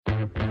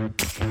Hello,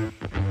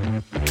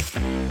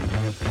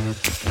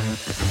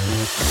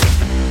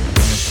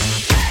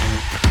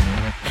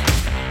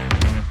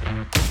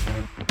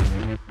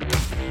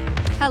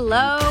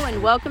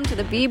 and welcome to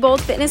the Be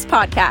Bold Fitness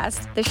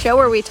Podcast, the show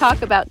where we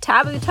talk about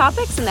taboo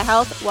topics in the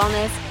health,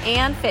 wellness,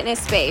 and fitness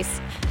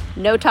space.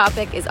 No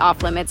topic is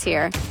off limits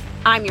here.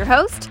 I'm your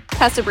host,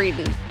 Tessa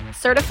Breeden,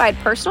 certified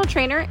personal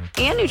trainer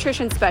and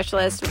nutrition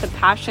specialist with a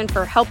passion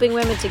for helping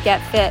women to get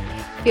fit,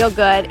 feel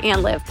good,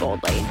 and live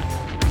boldly.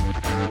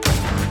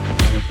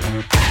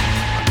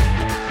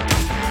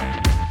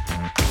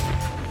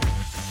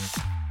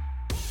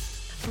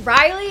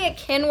 Riley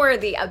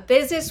Kinworthy, a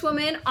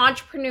businesswoman,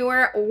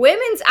 entrepreneur,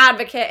 women's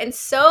advocate, and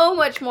so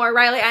much more.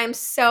 Riley, I am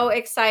so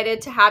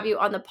excited to have you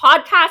on the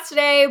podcast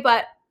today.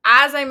 But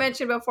as I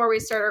mentioned before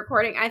we started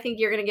recording, I think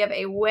you're going to give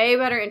a way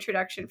better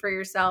introduction for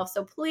yourself.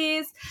 So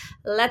please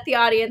let the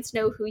audience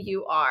know who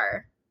you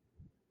are.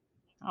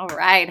 All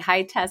right.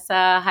 Hi,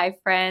 Tessa. Hi,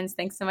 friends.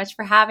 Thanks so much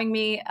for having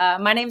me.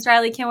 My name is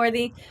Riley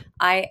Kinworthy.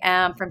 I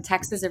am from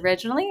Texas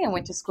originally. I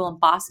went to school in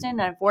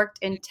Boston. I've worked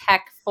in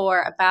tech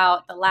for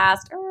about the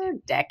last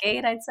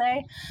decade, I'd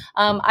say.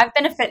 I've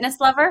been a fitness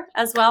lover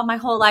as well my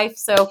whole life.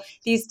 So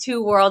these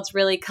two worlds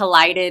really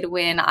collided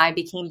when I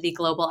became the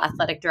global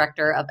athletic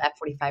director of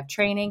F45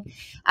 training.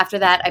 After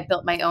that, I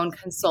built my own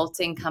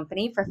consulting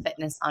company for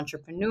fitness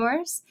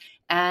entrepreneurs.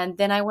 And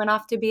then I went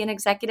off to be an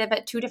executive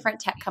at two different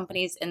tech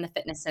companies in the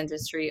fitness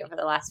industry over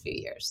the last few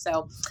years.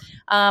 So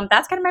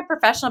that's kind of my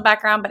professional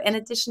background. But in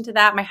addition to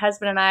that, my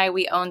husband and I,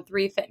 we own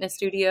 3 fitness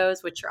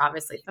studios, which you're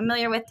obviously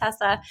familiar with,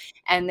 Tessa.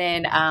 And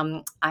then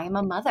I am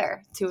a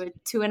mother to a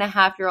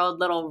 2.5-year-old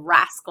little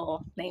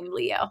rascal named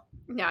Leo.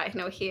 Yeah, I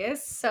know he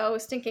is so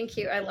stinking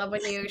cute. I love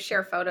when you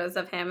share photos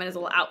of him and his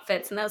little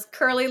outfits and those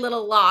curly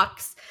little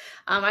locks.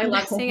 I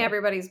love seeing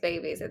everybody's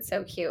babies. It's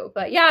so cute.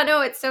 But yeah,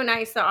 no, it's so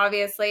nice that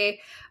obviously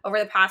over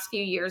the past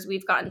few years,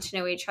 we've gotten to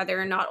know each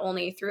other, not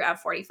only through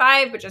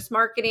F45, but just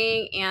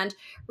marketing and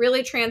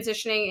really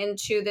transitioning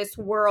into this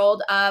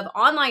world of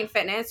online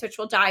fitness, which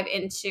we'll dive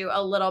into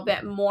a little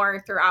bit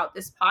more throughout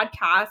this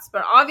podcast.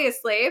 But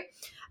obviously,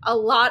 a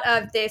lot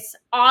of this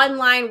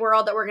online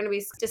world that we're going to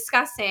be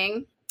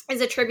discussing is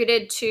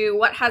attributed to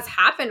what has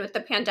happened with the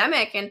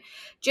pandemic and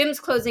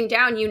gyms closing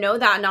down. You know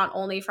that not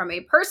only from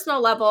a personal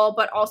level,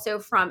 but also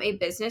from a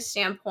business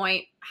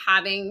standpoint,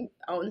 having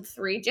owned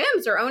 3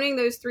 gyms or owning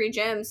those 3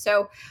 gyms.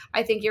 So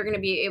I think you're going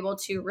to be able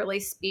to really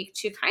speak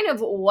to kind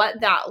of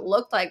what that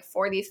looked like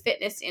for the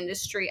fitness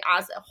industry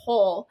as a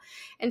whole.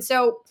 And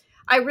so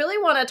I really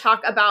want to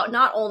talk about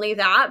not only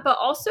that, but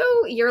also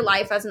your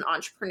life as an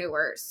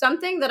entrepreneur.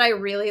 Something that I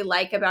really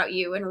like about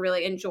you and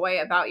really enjoy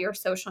about your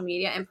social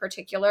media in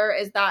particular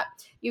is that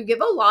you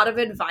give a lot of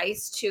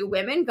advice to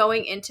women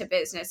going into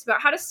business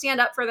about how to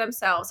stand up for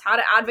themselves, how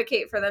to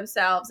advocate for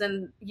themselves.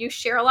 And you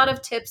share a lot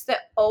of tips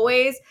that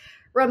always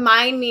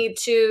remind me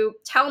to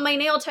tell my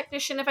nail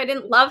technician if I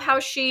didn't love how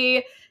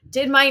she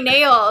did my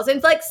nails,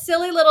 and like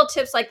silly little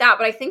tips like that.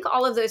 But I think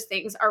all of those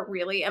things are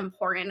really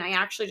important. I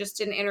actually just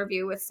did an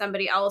interview with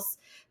somebody else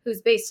who's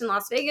based in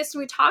Las Vegas,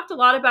 and we talked a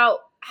lot about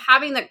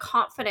having the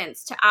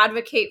confidence to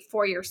advocate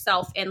for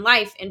yourself in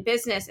life, in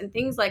business, and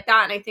things like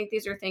that. And I think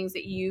these are things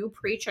that you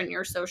preach on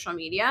your social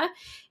media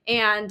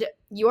and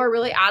you are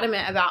really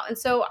adamant about. And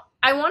so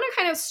I want to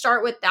kind of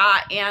start with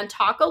that and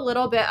talk a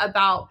little bit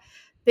about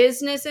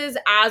businesses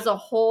as a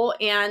whole.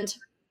 And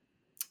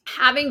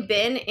having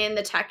been in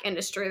the tech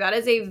industry, that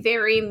is a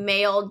very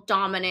male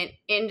dominant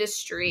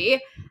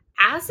industry,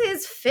 as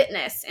is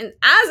fitness and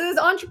as is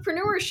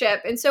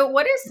entrepreneurship. And so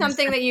what is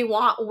something that you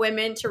want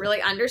women to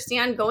really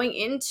understand going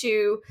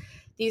into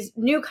these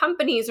new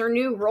companies or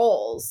new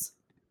roles?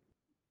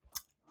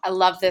 I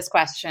love this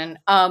question.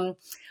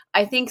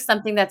 I think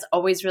something that's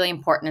always really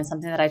important and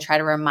something that I try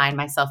to remind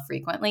myself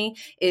frequently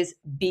is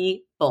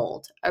be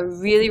bold. I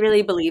really,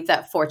 really believe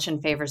that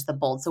fortune favors the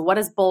bold. So what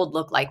does bold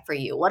look like for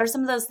you? What are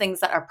some of those things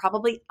that are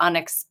probably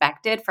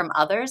unexpected from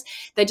others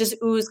that just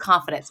ooze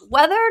confidence,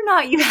 whether or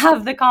not you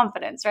have the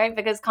confidence, right?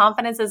 Because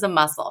confidence is a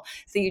muscle.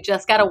 So you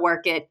just got to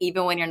work it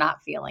even when you're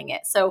not feeling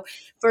it. So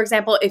for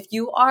example, if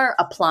you are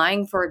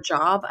applying for a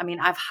job, I mean,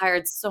 I've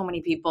hired so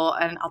many people,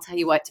 and I'll tell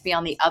you what, to be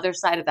on the other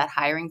side of that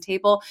hiring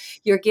table,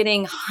 you're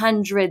getting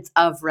hundreds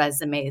of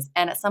resumes.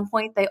 And at some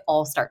point they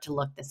all start to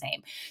look the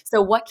same.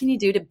 So what can you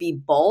do to be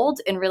bold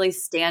and really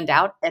stand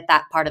out at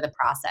that part of the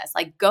process?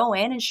 Like go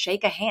in and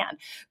shake a hand.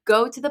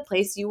 Go to the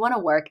place you want to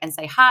work and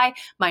say, hi,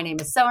 my name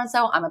is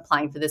so-and-so. I'm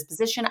applying for this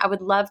position. I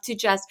would love to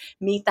just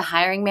meet the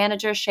hiring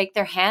manager, shake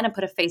their hand, and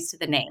put a face to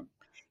the name.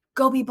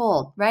 Go be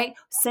bold, right?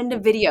 Send a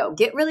video.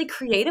 Get really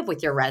creative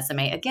with your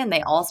resume. Again,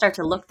 they all start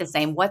to look the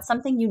same. What's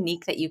something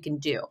unique that you can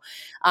do?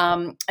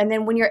 And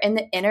then when you're in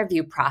the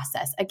interview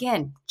process,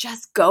 again,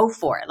 just go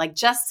for it. Like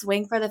just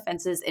swing for the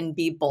fences and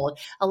be bold.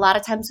 A lot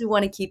of times we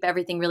want to keep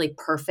everything really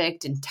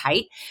perfect and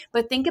tight,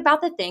 but think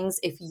about the things.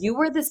 If you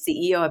were the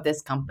CEO of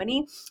this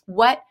company,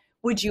 what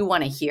would you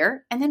want to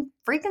hear? And then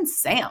freaking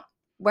say them.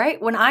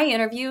 Right? When I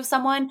interview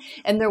someone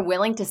and they're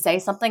willing to say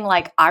something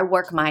like, I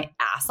work my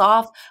ass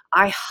off,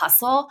 I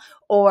hustle,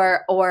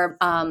 or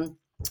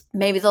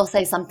maybe they'll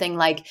say something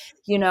like,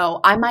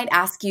 I might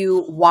ask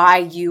you why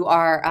you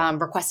are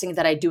requesting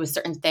that I do a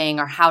certain thing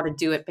or how to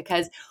do it,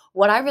 because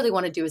what I really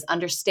want to do is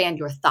understand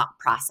your thought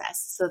process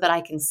so that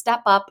I can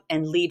step up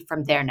and lead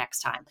from there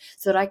next time,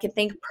 so that I can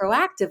think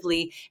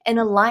proactively in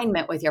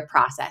alignment with your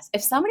process.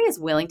 If somebody is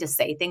willing to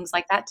say things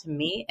like that to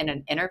me in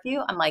an interview,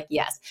 I'm like,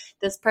 yes,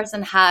 this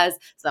person has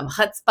some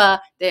chutzpah.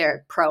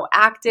 They're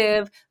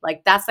proactive.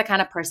 Like, that's the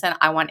kind of person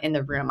I want in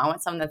the room. I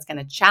want someone that's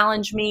going to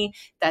challenge me,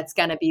 that's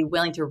going to be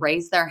willing to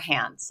raise their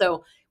hand.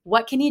 So,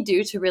 what can you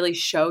do to really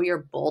show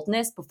your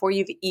boldness before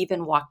you've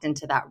even walked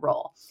into that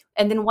role?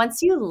 And then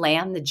once you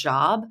land the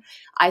job,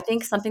 I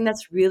think something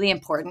that's really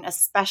important,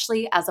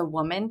 especially as a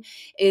woman,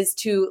 is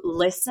to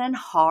listen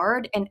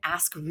hard and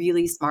ask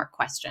really smart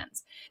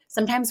questions.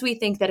 Sometimes we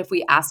think that if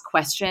we ask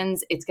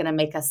questions, it's going to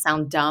make us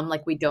sound dumb,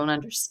 like we don't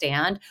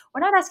understand. We're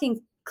not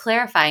asking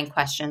clarifying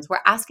questions. We're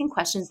asking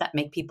questions that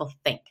make people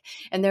think.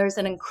 And there's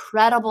an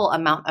incredible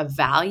amount of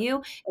value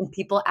in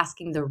people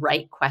asking the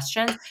right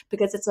questions,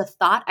 because it's a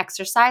thought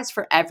exercise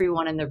for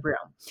everyone in the room.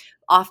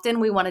 Often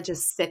we want to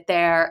just sit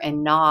there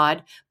and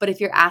nod, but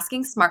if you're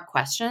asking smart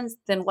questions,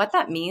 then what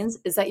that means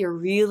is that you're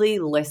really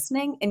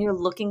listening and you're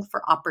looking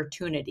for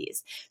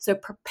opportunities. So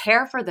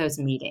prepare for those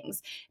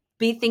meetings.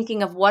 Be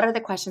thinking of, what are the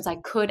questions I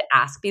could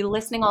ask? Be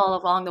listening all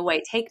along the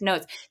way. Take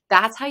notes.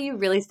 That's how you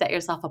really set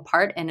yourself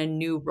apart in a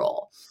new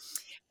role.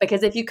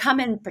 Because if you come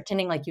in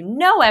pretending like you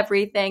know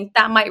everything,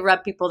 that might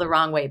rub people the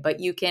wrong way, but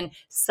you can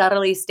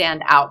subtly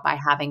stand out by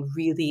having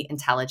really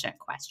intelligent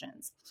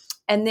questions.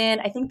 And then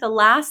I think the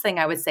last thing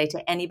I would say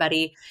to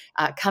anybody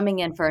coming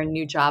in for a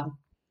new job,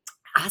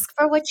 ask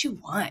for what you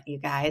want, you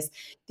guys.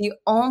 The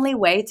only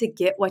way to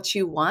get what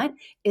you want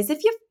is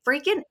if you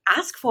freaking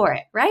ask for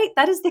it, right?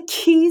 That is the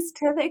keys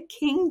to the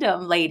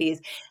kingdom, ladies.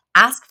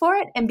 Ask for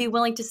it and be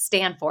willing to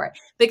stand for it,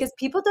 because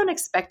people don't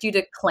expect you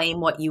to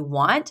claim what you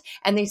want,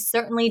 and they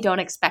certainly don't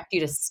expect you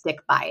to stick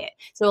by it.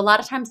 So a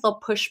lot of times they'll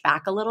push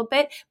back a little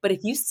bit, but if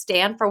you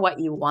stand for what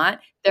you want,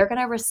 they're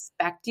going to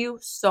respect you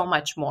so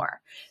much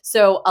more.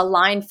 So a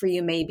line for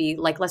you, maybe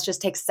like, let's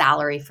just take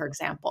salary, for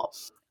example.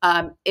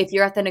 If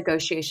you're at the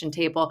negotiation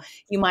table,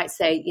 you might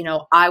say,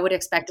 I would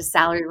expect a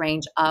salary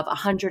range of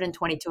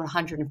 120 to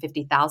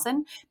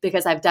 150,000,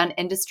 because I've done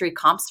industry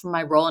comps for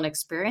my role and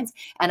experience,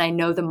 and I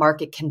know the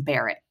market can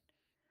bear it.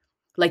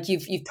 Like,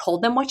 you've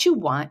told them what you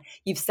want,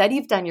 you've said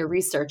you've done your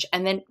research,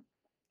 and then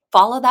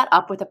follow that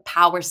up with a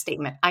power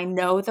statement. I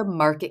know the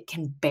market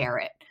can bear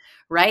it,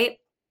 right?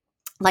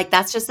 Like,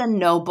 that's just a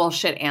no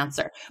bullshit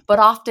answer. But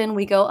often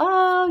we go,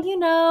 oh,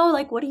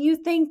 like, what are you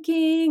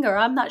thinking? Or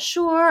I'm not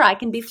sure. I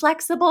can be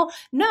flexible.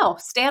 No,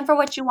 stand for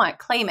what you want.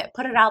 Claim it.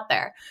 Put it out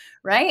there.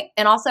 Right.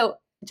 And also,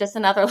 just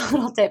another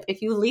little tip,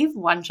 if you leave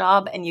one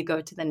job and you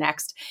go to the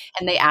next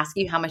and they ask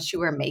you how much you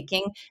were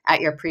making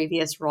at your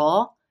previous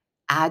role,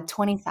 add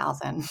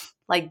 20,000.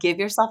 Like, give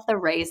yourself the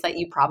raise that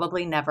you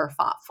probably never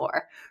fought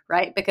for,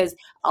 right? Because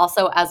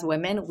also, as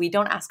women, we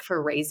don't ask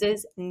for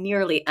raises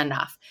nearly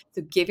enough.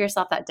 So give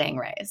yourself that dang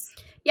raise.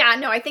 Yeah,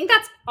 no, I think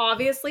that's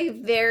obviously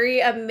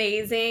very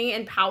amazing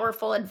and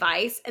powerful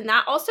advice. And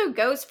that also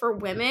goes for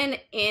women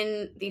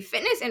in the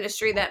fitness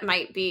industry that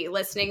might be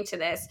listening to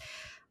this.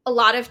 A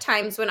lot of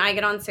times when I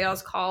get on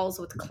sales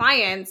calls with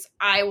clients,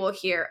 I will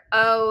hear,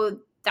 oh,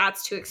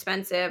 that's too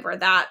expensive, or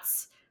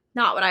that's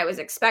not what I was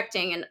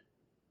expecting. And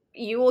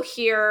you will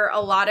hear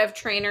a lot of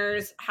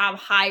trainers have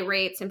high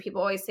rates, and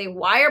people always say,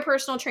 why are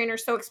personal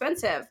trainers so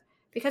expensive?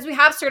 Because we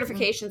have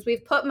certifications,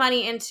 we've put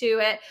money into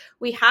it,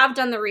 we have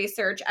done the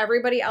research.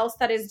 Everybody else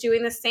that is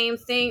doing the same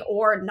thing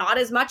or not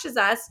as much as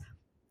us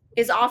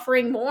is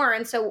offering more.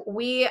 And so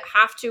we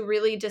have to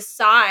really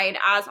decide,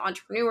 as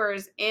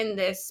entrepreneurs in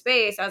this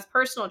space, as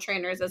personal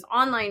trainers, as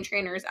online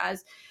trainers,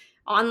 as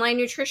online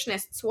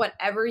nutritionists,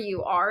 whatever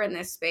you are in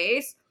this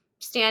space,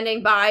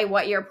 standing by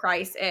what your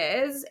price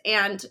is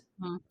and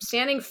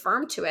standing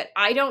firm to it.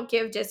 I don't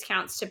give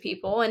discounts to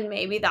people, and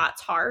maybe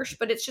that's harsh,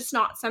 but it's just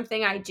not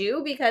something I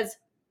do, because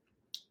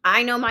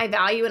I know my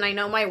value and I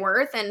know my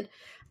worth. And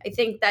I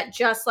think that,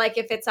 just like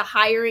if it's a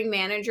hiring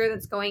manager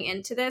that's going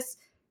into this,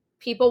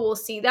 people will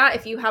see that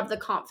if you have the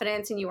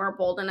confidence and you are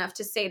bold enough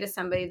to say to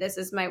somebody, this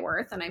is my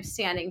worth and I'm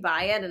standing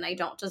by it, and I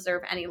don't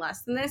deserve any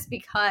less than this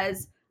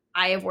because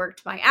I have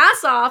worked my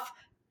ass off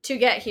to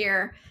get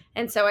here.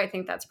 And so I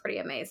think that's pretty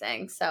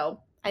amazing.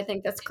 So I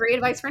think that's great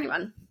advice for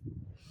anyone.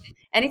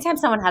 Anytime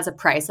someone has a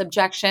price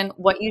objection,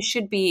 what you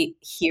should be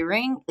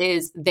hearing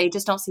is they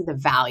just don't see the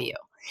value.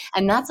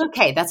 And that's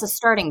okay. That's a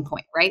starting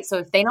point, right? So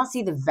if they don't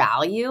see the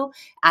value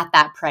at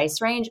that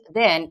price range,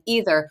 then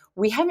either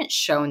we haven't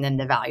shown them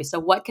the value. So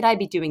what could I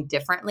be doing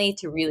differently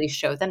to really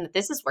show them that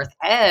this is worth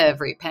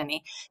every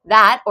penny?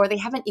 That, or they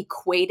haven't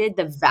equated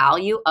the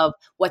value of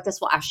what this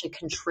will actually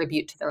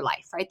contribute to their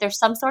life, right? There's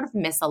some sort of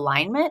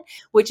misalignment,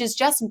 which is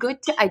just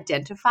good to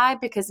identify,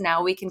 because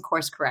now we can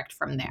course correct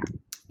from there.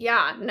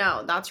 Yeah,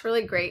 no, that's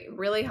really great,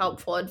 really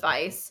helpful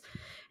advice.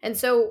 And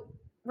so,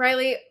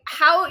 Riley,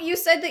 how you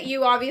said that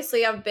you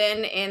obviously have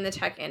been in the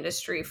tech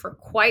industry for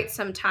quite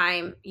some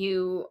time.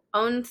 You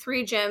own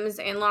 3 gyms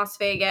in Las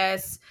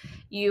Vegas.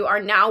 You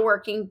are now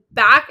working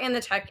back in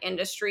the tech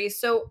industry.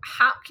 So,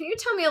 how can you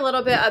tell me a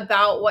little bit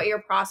about what your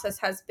process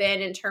has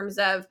been in terms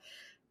of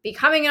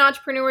becoming an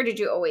entrepreneur? Did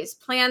you always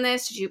plan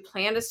this? Did you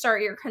plan to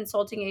start your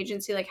consulting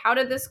agency? Like, how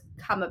did this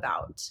come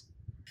about?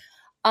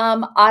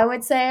 I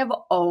would say I've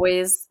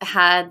always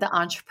had the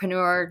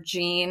entrepreneur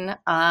gene.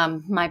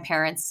 My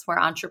parents were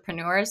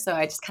entrepreneurs, so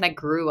I just kind of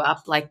grew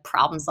up like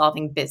problem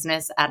solving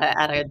business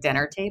at a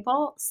dinner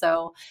table.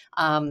 So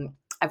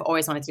I've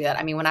always wanted to do that.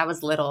 I mean, when I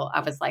was little,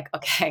 I was like,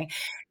 okay,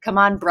 come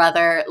on,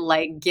 brother,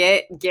 like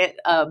get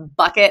a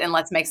bucket and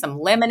let's make some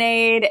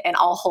lemonade, and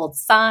I'll hold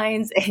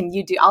signs, and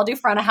I'll do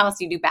front of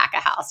house, you do back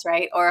of house,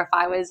 right? Or if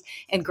I was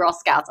in Girl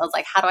Scouts, I was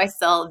like, how do I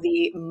sell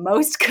the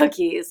most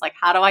cookies? Like,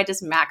 how do I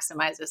just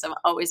maximize this? I've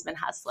always been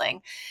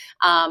hustling.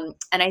 And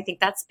I think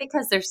that's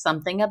because there's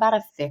something about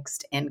a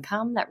fixed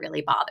income that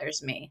really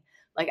bothers me.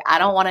 Like, I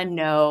don't want to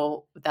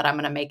know that I'm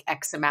going to make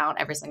X amount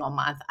every single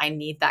month. I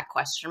need that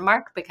question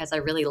mark because I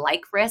really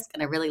like risk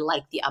and I really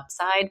like the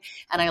upside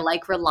and I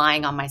like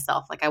relying on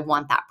myself. Like, I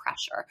want that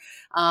pressure.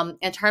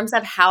 In terms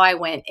of how I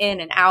went in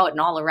and out and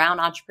all around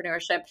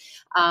entrepreneurship,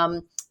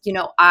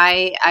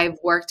 I've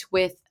worked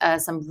with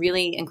some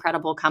really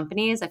incredible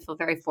companies. I feel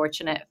very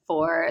fortunate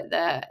for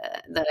the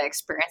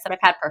experience that I've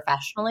had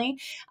professionally,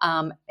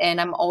 and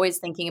I'm always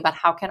thinking about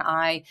how can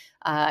I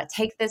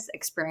take this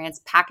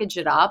experience, package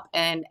it up,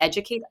 and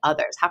educate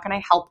others. How can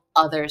I help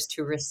others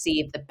to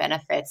receive the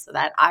benefits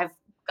that I've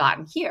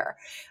gotten here?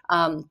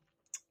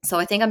 So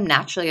I think I'm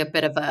naturally a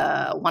bit of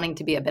a wanting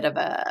to be a bit of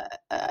a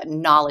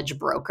knowledge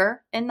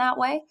broker in that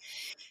way.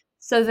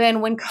 So then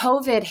when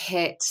COVID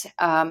hit,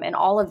 and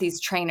all of these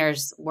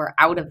trainers were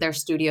out of their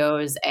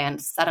studios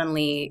and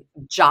suddenly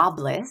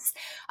jobless,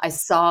 I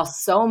saw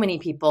so many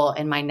people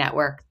in my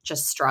network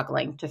just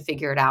struggling to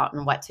figure it out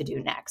and what to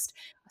do next.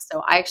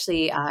 So I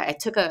actually I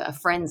took a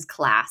friend's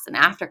class, and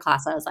after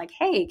class I was like,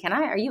 "Hey,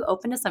 are you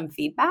open to some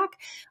feedback?"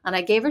 And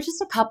I gave her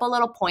just a couple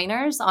little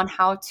pointers on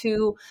how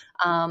to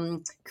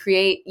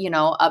create,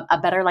 a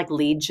better like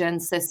lead gen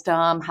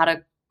system, how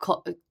to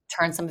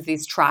turn some of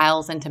these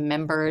trials into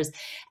members.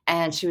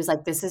 And she was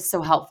like, this is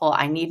so helpful.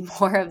 I need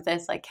more of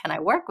this. Like, can I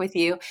work with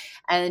you?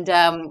 And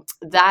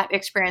that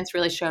experience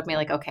really showed me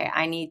like, okay,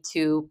 I need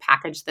to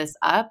package this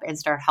up and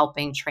start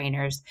helping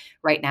trainers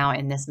right now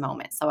in this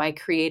moment. So I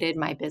created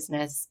my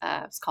business.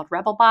 It's called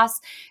Rebel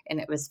Boss, and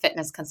it was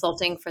fitness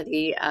consulting for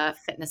the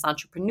fitness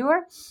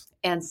entrepreneur.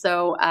 And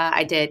so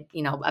I did,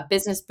 a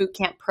business boot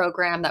camp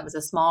program that was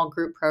a small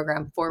group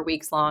program, 4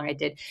 weeks long. I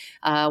did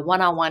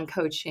one-on-one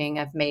coaching.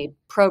 I've made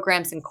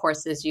programs and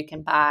courses you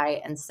can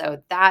buy. And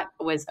so that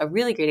was a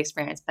really great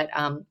experience. But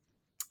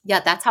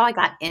yeah, that's how I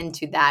got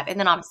into that. And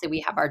then obviously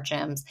we have our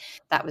gyms.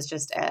 That was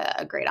just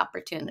a great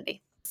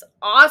opportunity.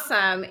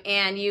 Awesome.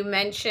 And you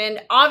mentioned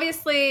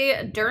obviously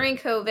during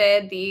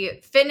COVID,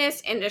 the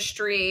fitness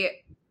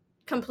industry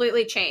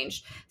completely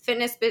changed.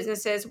 Fitness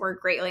businesses were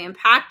greatly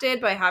impacted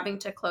by having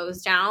to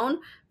close down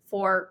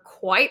for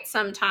quite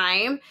some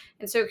time.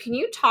 And so, can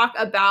you talk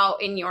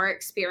about, in your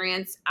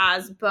experience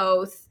as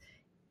both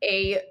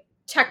a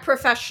tech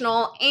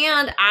professional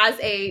and as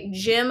a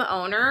gym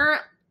owner,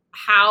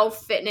 how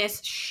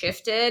fitness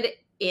shifted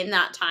in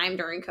that time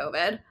during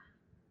COVID?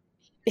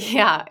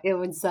 Yeah,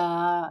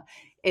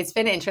 it's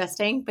been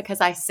interesting because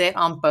I sit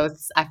on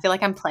both. I feel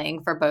like I'm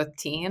playing for both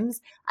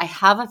teams. I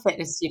have a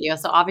fitness studio,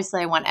 so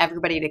obviously I want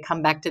everybody to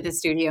come back to the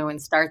studio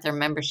and start their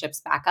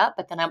memberships back up,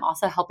 but then I'm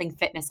also helping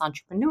fitness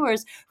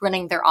entrepreneurs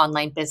running their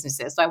online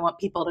businesses. So I want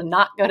people to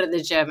not go to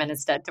the gym and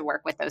instead to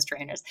work with those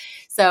trainers.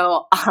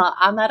 So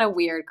I'm at a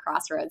weird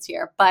crossroads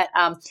here, but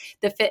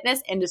the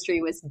fitness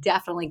industry was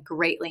definitely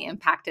greatly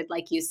impacted,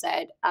 like you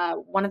said.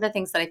 One of the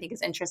things that I think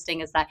is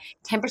interesting is that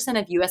 10%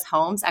 of US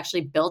homes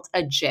actually built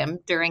a gym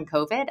during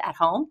COVID at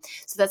home.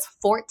 So that's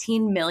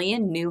 14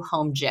 million new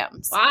home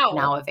gyms Wow.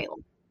 now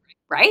available.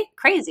 Right?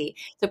 Crazy.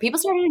 So people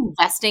started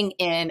investing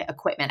in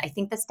equipment. I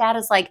think the stat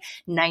is like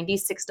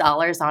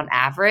 $96 on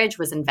average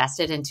was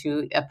invested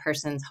into a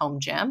person's home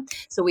gym.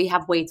 So we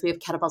have weights, we have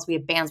kettlebells, we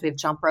have bands, we have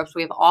jump ropes,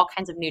 we have all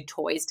kinds of new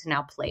toys to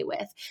now play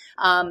with.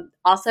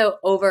 Also,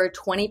 over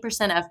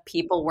 20% of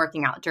people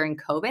working out during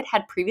COVID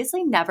had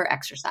previously never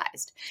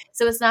exercised.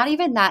 So it's not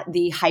even that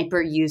the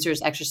hyper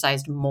users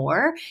exercised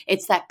more,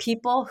 it's that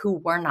people who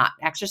were not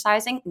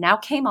exercising now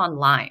came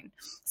online.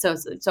 So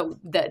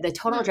the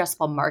total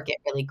addressable market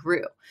really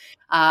grew,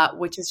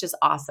 which is just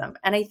awesome.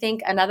 And I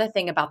think another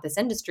thing about this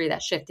industry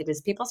that shifted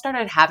is people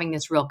started having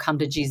this real come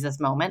to Jesus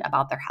moment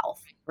about their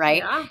health,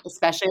 right? Yeah.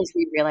 Especially as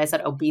we realized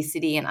that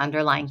obesity and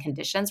underlying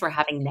conditions were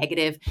having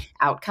negative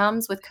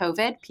outcomes with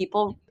COVID.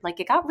 People, like,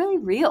 it got really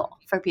real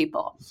for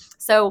people.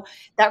 So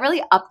that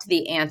really upped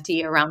the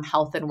ante around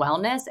health and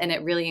wellness, and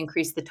it really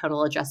increased the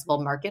total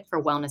addressable market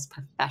for wellness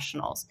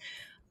professionals.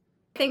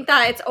 I think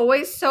that it's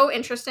always so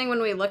interesting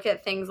when we look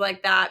at things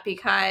like that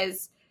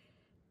because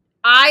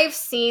I've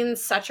seen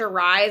such a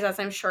rise, as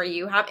I'm sure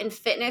you have, in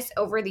fitness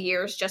over the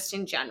years, just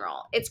in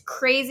general. It's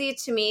crazy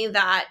to me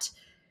that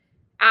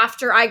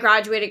after I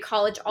graduated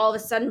college, all of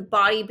a sudden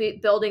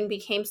bodybuilding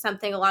became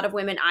something a lot of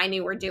women I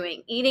knew were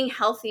doing. Eating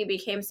healthy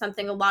became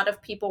something a lot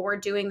of people were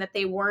doing that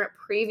they weren't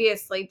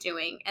previously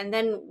doing. And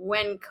then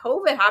when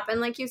COVID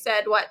happened, like you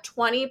said,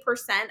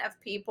 20% of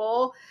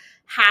people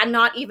had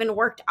not even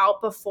worked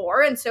out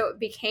before. And so it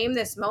became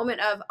this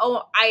moment of,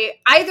 oh, I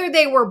either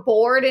they were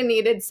bored and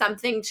needed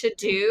something to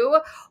do,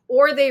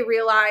 or they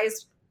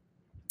realized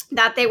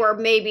that they were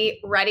maybe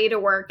ready to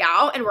work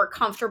out and were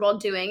comfortable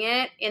doing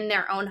it in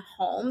their own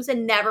homes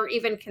and never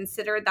even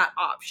considered that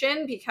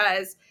option.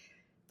 Because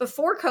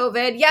before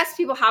COVID, yes,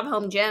 people have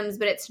home gyms,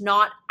 but it's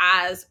not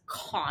as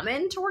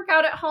common to work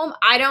out at home,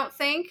 I don't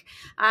think.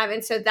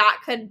 And so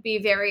that could be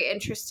very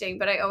interesting.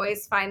 But I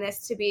always find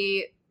this to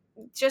be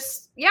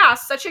just, yeah,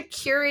 such a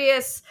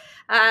curious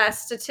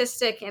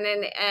statistic and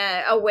in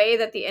a way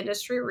that the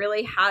industry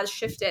really has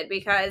shifted.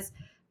 Because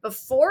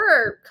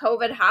before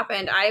COVID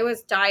happened, I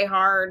was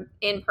diehard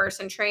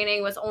in-person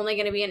training, was only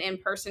going to be an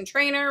in-person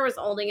trainer, was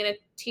only going to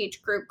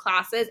teach group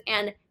classes,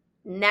 and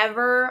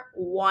never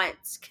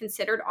once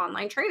considered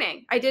online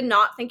training. I did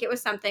not think it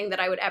was something that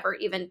I would ever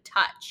even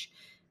touch.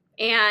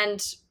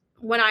 And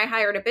when I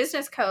hired a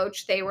business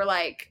coach, they were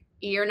like,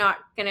 "You're not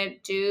going to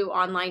do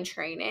online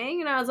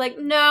training?" And I was like,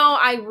 "No,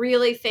 I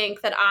really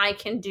think that I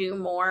can do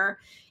more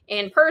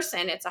in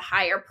person. It's a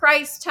higher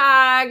price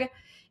tag,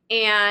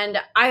 and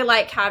I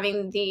like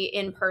having the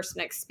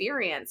in-person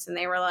experience." And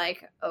they were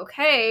like,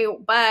 "Okay,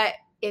 but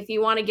if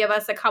you want to give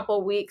us a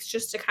couple weeks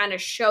just to kind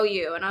of show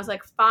you." And I was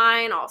like,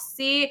 "Fine, I'll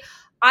see.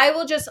 I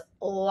will just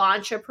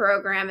launch a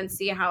program and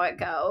see how it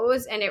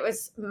goes." And it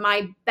was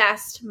my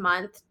best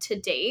month to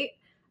date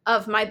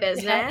of my Yeah.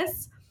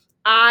 business.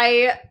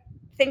 I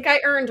think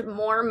I earned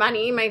more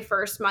money my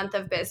first month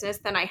of business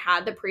than I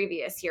had the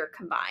previous year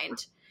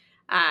combined.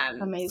 So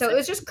it Amazing.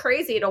 was just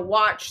crazy to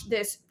watch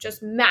this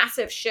just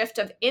massive shift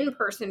of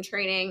in-person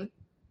training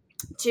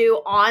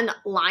to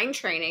online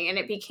training. And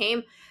it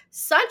became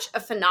such a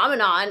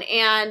phenomenon.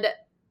 And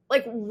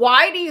like,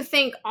 why do you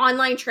think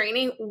online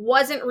training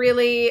wasn't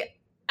really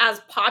as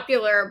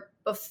popular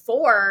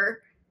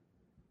before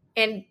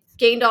and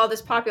gained all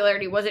this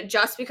popularity? Was it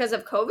just because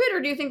of COVID,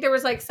 or do you think there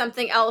was like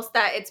something else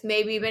that it's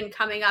maybe been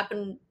coming up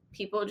and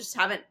people just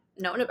haven't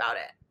known about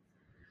it?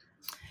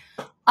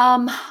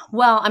 Um,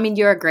 well, I mean,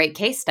 you're a great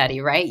case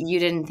study, right? You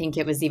didn't think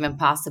it was even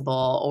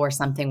possible or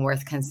something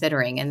worth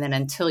considering. And then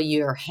until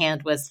your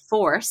hand was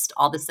forced,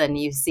 all of a sudden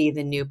you see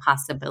the new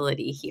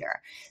possibility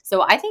here.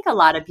 So I think a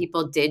lot of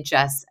people did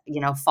just,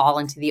 fall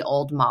into the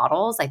old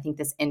models. I think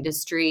this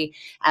industry,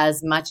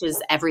 as much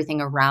as everything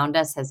around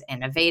us has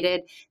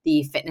innovated,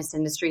 the fitness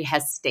industry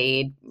has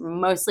stayed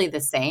mostly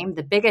the same.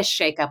 The biggest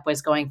shakeup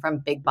was going from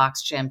big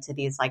box gym to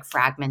these like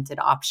fragmented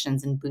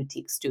options and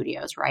boutique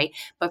studios, right?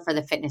 But for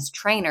the fitness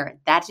trainer,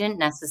 that didn't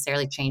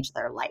necessarily change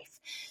their life.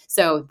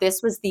 So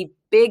this was the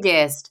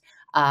biggest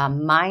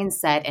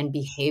mindset and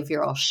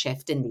behavioral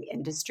shift in the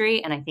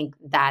industry. And I think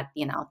that,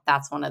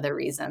 that's one of the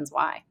reasons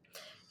why.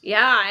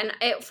 Yeah,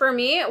 and for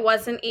me, it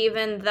wasn't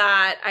even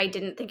that I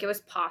didn't think it was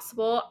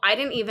possible. I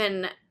didn't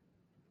even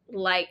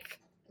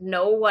like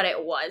know what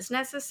it was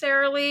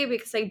necessarily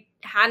because I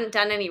hadn't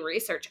done any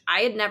research. I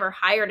had never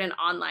hired an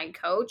online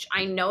coach.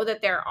 I know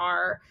that there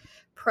are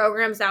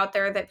programs out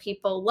there that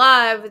people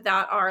love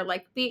that are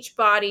like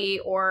Beachbody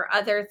or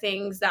other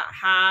things that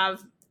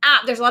have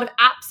there's a lot of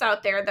apps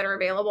out there that are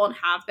available and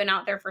have been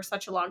out there for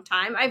such a long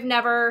time. I've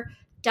never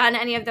done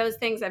any of those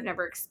things. I've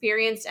never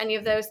experienced any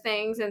of those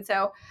things. And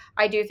so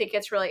I do think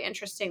it's really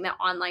interesting that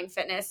online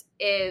fitness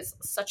is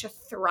such a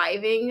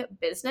thriving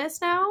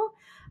business now.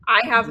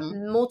 I have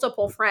Mhm.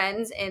 multiple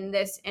friends in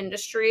this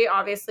industry,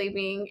 obviously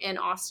being in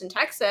Austin,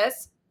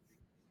 Texas.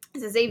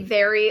 This is a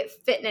very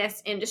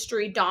fitness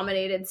industry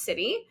dominated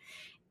city.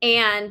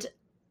 And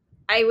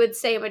I would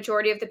say a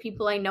majority of the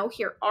people I know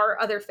here are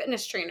other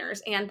fitness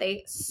trainers and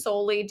they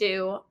solely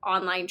do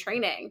online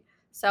training.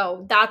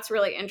 So that's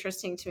really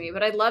interesting to me.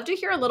 But I'd love to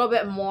hear a little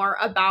bit more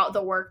about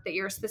the work that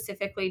you're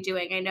specifically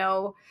doing. I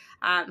know,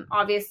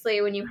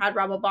 obviously, when you had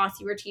Rebel Boss,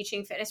 you were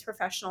teaching fitness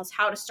professionals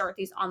how to start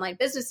these online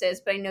businesses.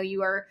 But I know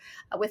you are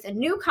with a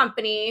new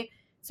company.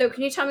 So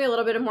can you tell me a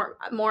little bit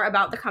more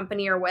about the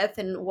company you're with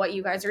and what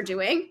you guys are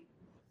doing?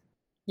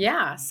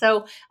 Yeah.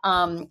 So,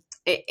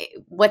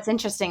 what's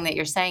interesting that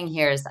you're saying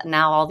here is that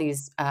now all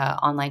these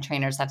online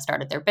trainers have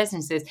started their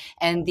businesses,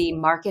 and the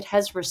market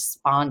has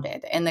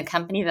responded. And the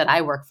company that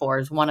I work for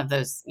is one of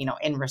those,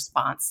 in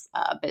response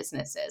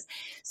businesses.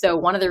 So,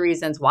 one of the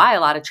reasons why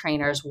a lot of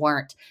trainers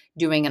weren't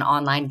doing an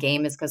online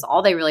game is because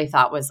all they really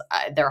thought was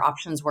their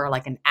options were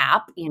like an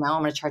app. I'm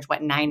going to charge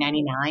what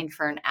 $9.99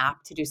 for an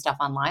app to do stuff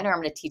online, or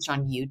I'm going to teach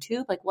on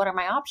YouTube. Like, what are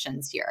my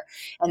options here?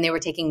 And they were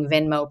taking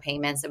Venmo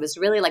payments. It was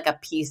really like a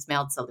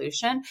piecemealed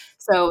solution.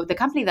 So the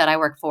company that I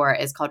work for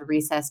is called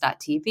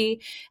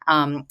recess.tv.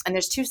 And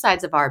there's two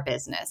sides of our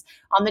business.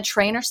 On the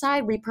trainer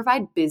side, we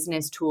provide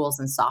business tools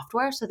and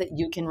software so that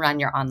you can run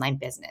your online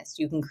business.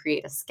 You can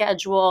create a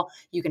schedule.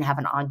 You can have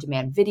an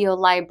on-demand video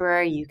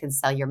library. You can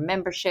sell your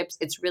memberships.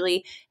 It's really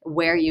really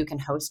where you can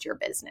host your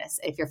business.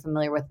 If you're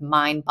familiar with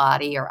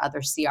Mindbody or other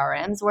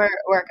CRMs, we're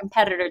a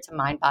competitor to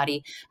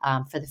Mindbody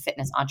for the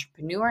fitness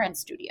entrepreneur and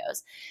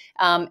studios.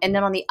 And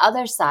then on the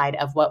other side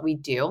of what we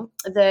do,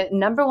 the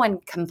number one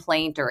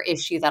complaint or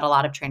issue that a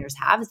lot of trainers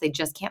have is they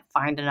just can't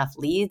find enough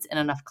leads and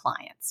enough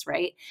clients,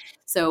 right?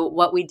 So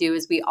what we do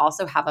is we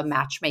also have a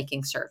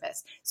matchmaking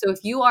service. So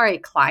if you are a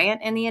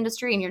client in the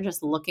industry and you're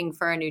just looking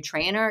for a new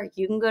trainer,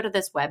 you can go to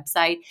this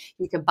website.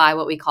 You can buy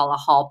what we call a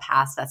hall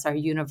pass. That's our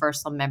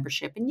universal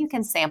membership. And you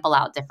can sample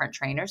out different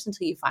trainers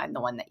until you find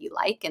the one that you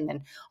like. And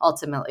then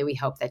ultimately, we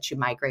hope that you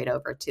migrate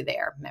over to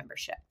their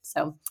membership.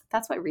 So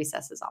that's what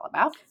Recess is all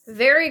about.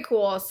 Very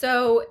cool.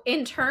 So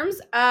in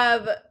terms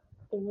of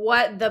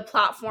what the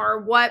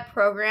platform, what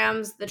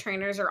programs the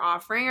trainers are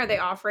offering, are they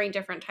offering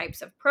different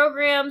types of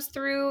programs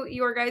through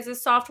your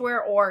guys'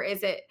 software, or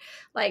is it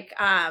like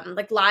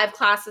live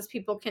classes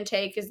people can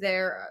take? Is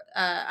there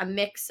a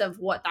mix of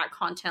what that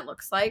content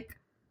looks like?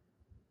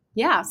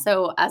 Yeah.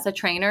 So as a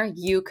trainer,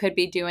 you could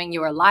be doing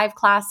your live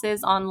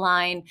classes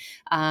online.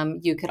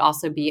 You could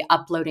also be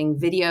uploading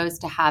videos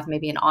to have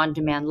maybe an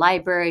on-demand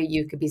library.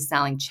 You could be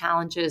selling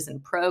challenges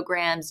and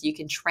programs. You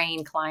can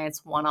train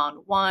clients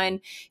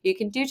one-on-one. You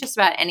can do just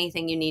about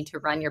anything you need to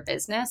run your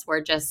business.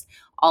 We're just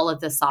all of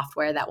the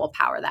software that will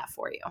power that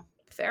for you.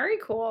 Very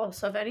cool.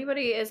 So if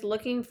anybody is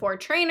looking for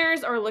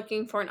trainers or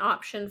looking for an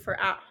option for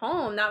at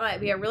home, that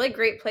might be a really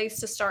great place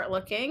to start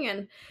looking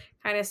and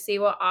kind of see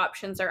what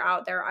options are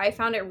out there. I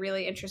found it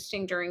really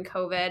interesting during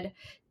COVID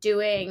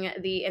doing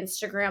the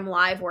Instagram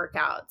live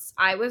workouts.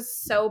 I was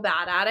so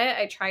bad at it.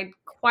 I tried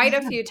quite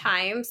a few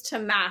times to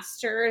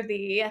master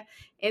the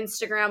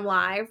Instagram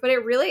live, but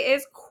it really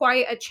is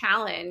quite a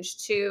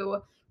challenge to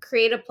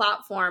create a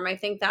platform. I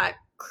think that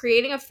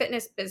creating a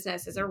fitness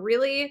business is a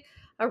really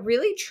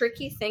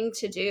tricky thing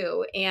to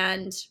do,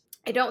 and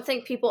I don't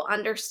think people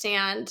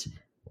understand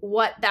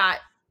what that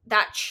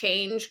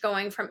change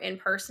going from in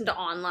person to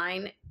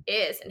online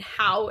is and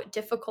how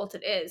difficult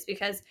it is,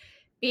 because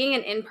being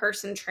an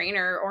in-person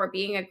trainer or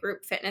being a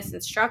group fitness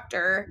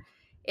instructor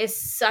is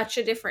such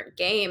a different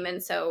game.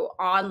 And so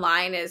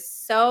online is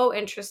so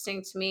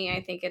interesting to me.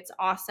 I think it's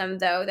awesome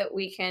though that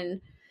we can,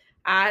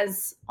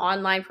 as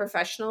online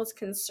professionals,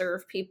 can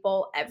serve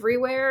people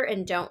everywhere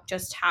and don't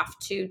just have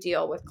to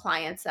deal with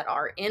clients that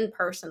are in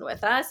person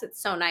with us. It's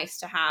so nice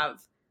to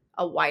have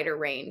a wider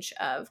range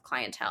of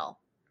clientele.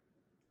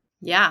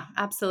 Yeah,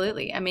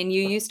 absolutely. I mean,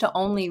 you used to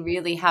only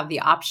really have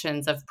the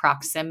options of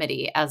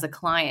proximity as a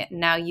client.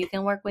 Now you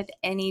can work with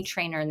any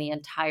trainer in the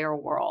entire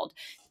world.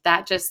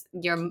 That just,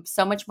 you're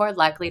so much more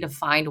likely to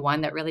find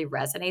one that really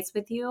resonates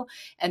with you,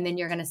 and then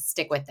you're going to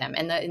stick with them.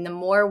 And the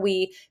more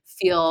we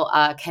feel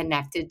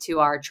connected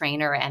to our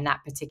trainer and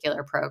that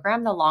particular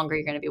program, the longer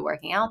you're going to be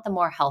working out, the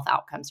more health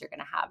outcomes you're going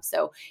to have.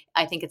 So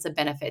I think it's a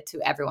benefit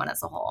to everyone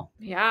as a whole.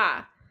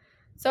 Yeah.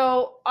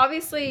 So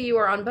obviously you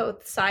are on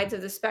both sides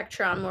of the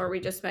spectrum, where we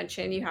just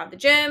mentioned you have the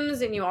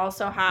gyms and you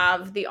also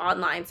have the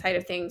online side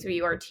of things where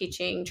you are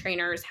teaching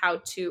trainers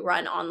how to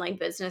run online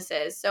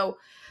businesses. So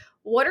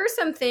what are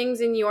some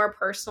things in your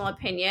personal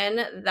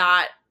opinion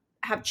that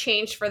have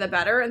changed for the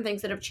better and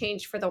things that have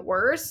changed for the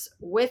worse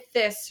with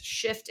this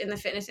shift in the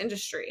fitness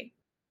industry?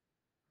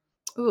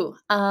 Ooh,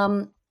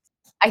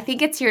 I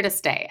think it's here to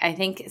stay. I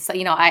think so.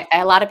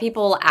 A lot of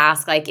people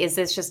ask, like, is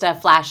this just a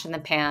flash in the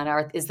pan,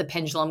 or is the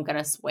pendulum going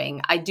to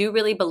swing? I do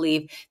really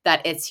believe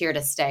that it's here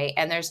to stay,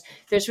 and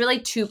there's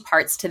really two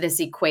parts to this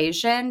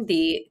equation: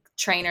 the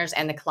trainers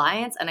and the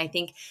clients. And I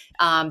think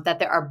that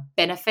there are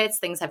benefits.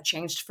 Things have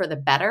changed for the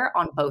better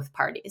on both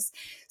parties.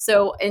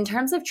 So in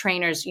terms of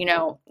trainers,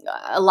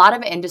 a lot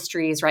of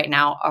industries right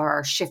now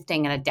are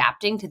shifting and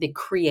adapting to the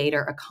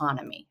creator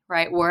economy,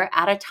 right? We're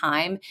at a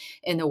time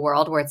in the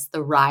world where it's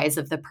the rise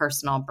of the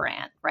personal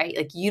brand, right?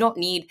 Like, you don't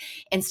need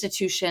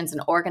institutions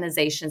and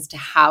organizations to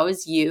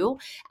house you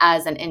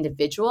as an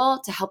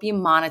individual to help you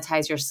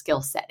monetize your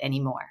skill set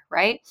anymore,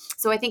 right?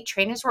 So I think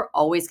trainers were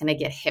always going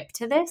to get hip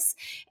to this.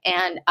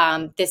 And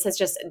this has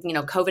just,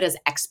 COVID has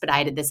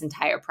expedited this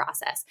entire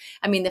process.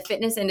 I mean, the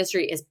fitness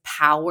industry is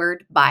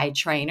powered by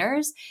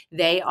trainers.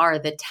 They are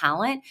the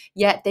talent,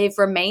 yet they've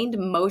remained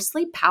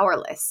mostly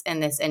powerless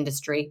in this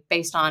industry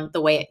based on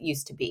the way it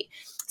used to be.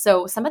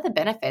 So some of the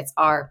benefits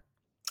are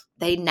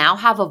they now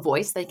have a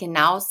voice. They can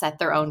now set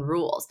their own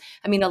rules.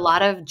 I mean, a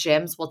lot of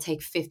gyms will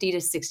take 50 to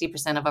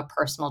 60% of a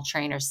personal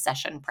trainer's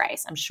session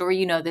price. I'm sure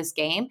you know this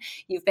game.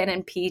 You've been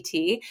in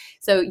PT.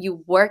 So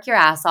you work your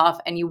ass off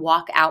and you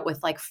walk out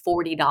with like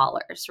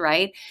 $40,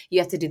 right? You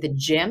have to do the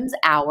gym's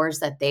hours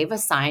that they've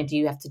assigned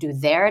you. You have to do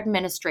their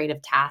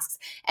administrative tasks,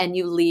 and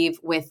you leave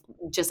with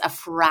just a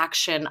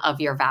fraction of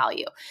your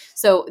value.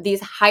 So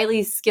these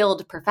highly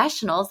skilled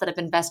professionals that have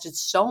invested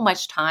so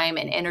much time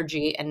and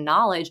energy and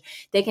knowledge,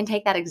 they can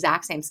take that exact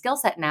same skill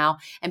set now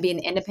and be an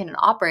independent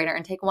operator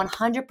and take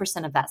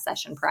 100% of that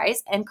session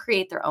price and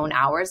create their own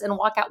hours and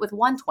walk out with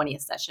 120 a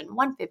session,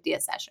 150 a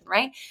session,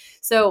 right?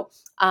 So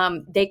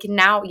they can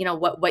now,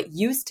 what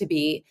used to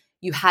be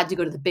you had to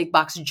go to the big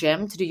box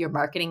gym to do your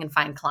marketing and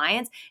find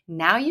clients.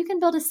 Now you can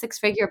build a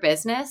six-figure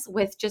business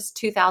with just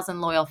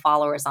 2,000 loyal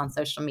followers on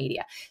social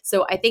media.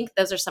 So I think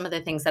those are some of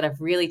the things that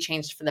have really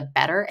changed for the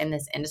better in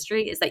this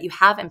industry, is that you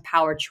have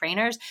empowered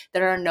trainers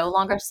that are no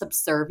longer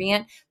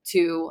subservient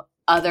to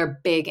other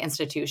big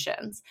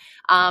institutions.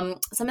 Some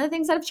of the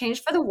things that have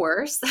changed for the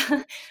worse,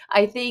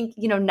 I think,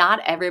 not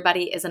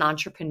everybody is an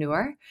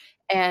entrepreneur.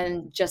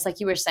 And just like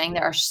you were saying,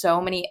 there are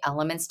so many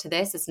elements to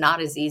this. It's not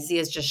as easy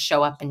as just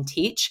show up and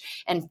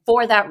teach. And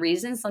for that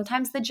reason,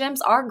 sometimes the gyms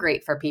are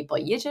great for people.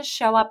 You just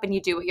show up and you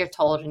do what you're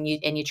told, and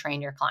you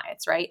train your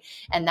clients, right?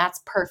 And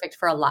that's perfect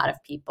for a lot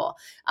of people.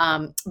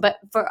 But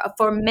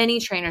for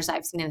many trainers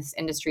I've seen in this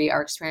industry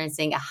are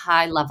experiencing a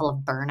high level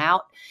of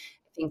burnout.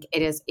 I think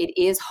it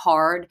is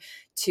hard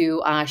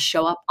to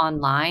show up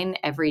online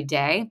every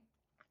day.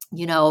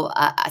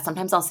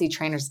 Sometimes I'll see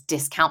trainers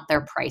discount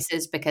their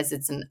prices because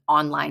it's an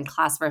online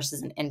class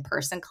versus an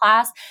in-person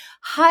class.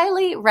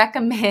 Highly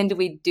recommend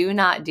we do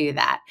not do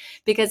that,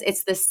 because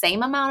it's the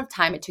same amount of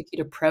time it took you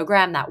to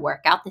program that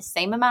workout, the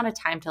same amount of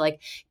time to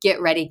like get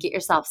ready, get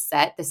yourself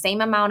set, the same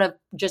amount of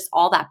just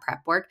all that prep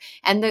work,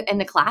 and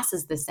the class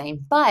is the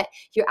same, but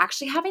you're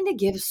actually having to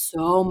give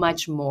so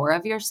much more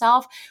of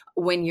yourself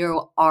when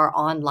you are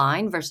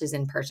online versus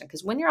in person.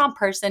 Because when you're on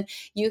person,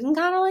 you can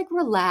kind of like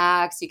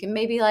relax. You can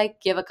maybe like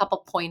give a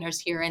couple pointers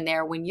here and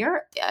there. When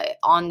you're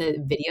on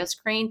the video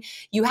screen,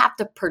 you have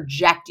to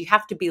project, you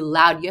have to be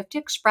loud, you have to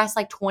express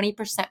like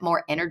 20%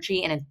 more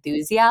energy and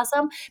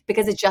enthusiasm,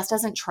 because it just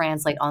doesn't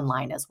translate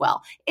online as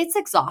well. It's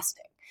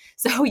exhausting.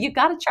 So you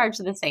got to charge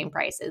the same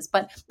prices,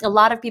 but a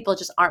lot of people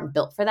just aren't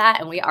built for that.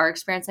 And we are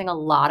experiencing a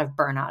lot of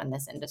burnout in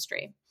this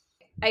industry.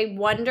 I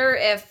wonder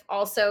if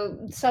also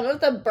some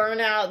of the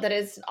burnout that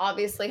is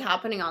obviously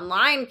happening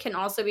online can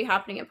also be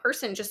happening in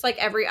person. Just like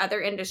every other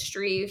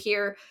industry, you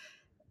hear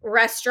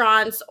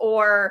restaurants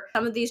or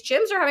some of these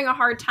gyms are having a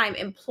hard time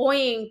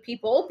employing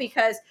people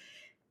because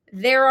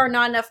there are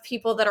not enough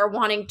people that are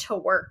wanting to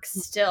work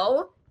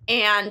still.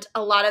 And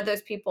a lot of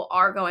those people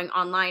are going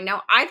online.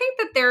 Now, I think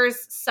that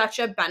there's such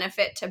a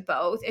benefit to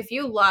both. If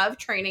you love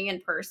training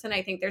in person,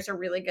 I think there's a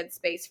really good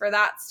space for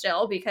that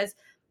still, because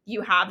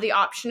you have the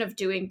option of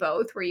doing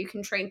both, where you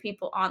can train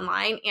people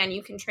online and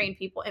you can train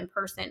people in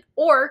person.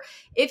 Or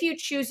if you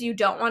choose you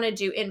don't want to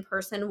do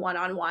in-person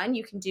one-on-one,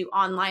 you can do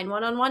online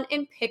one-on-one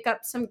and pick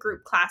up some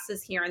group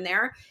classes here and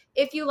there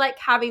if you like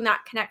having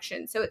that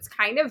connection. So it's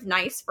kind of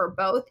nice for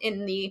both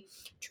in the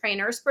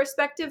trainer's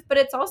perspective, but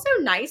it's also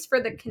nice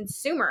for the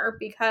consumer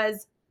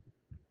because,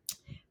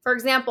 for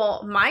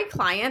example, my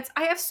clients,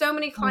 I have so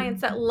many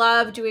clients that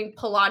love doing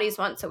Pilates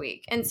once a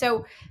week. And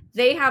so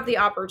they have the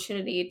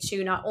opportunity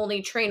to not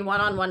only train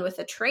one-on-one with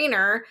a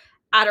trainer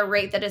at a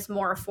rate that is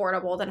more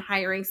affordable than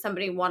hiring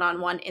somebody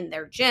one-on-one in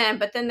their gym,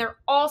 but then they're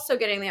also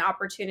getting the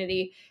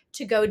opportunity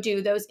to go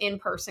do those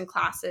in-person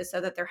classes so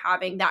that they're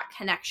having that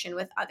connection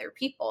with other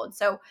people. And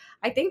so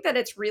I think that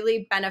it's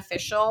really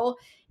beneficial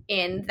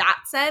in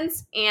that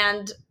sense.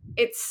 And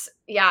it's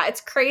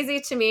crazy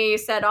to me. You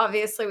said,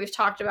 obviously, we've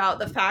talked about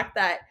the fact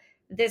that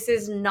this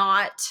is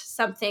not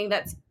something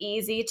that's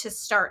easy to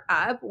start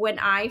up. When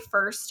I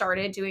first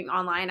started doing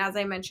online, as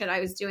I mentioned, I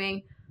was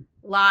doing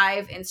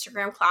live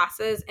Instagram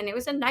classes and it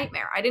was a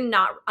nightmare. I did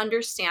not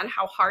understand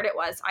how hard it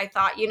was. I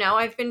thought,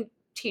 I've been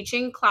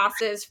teaching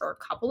classes for a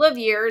couple of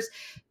years.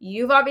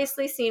 You've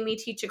obviously seen me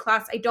teach a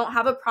class. I don't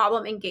have a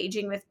problem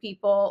engaging with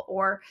people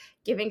or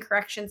giving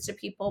corrections to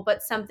people,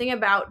 but something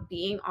about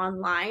being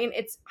online,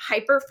 it's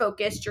hyper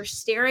focused. You're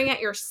staring at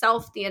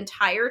yourself the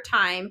entire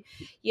time.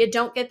 You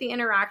don't get the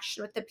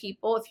interaction with the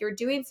people. If you're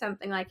doing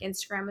something like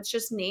Instagram, it's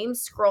just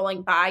names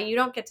scrolling by. You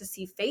don't get to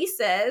see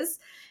faces.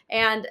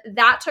 And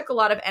that took a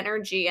lot of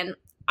energy. And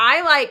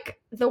I like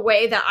the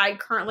way that I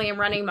currently am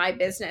running my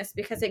business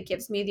because it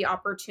gives me the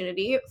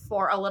opportunity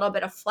for a little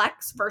bit of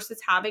flex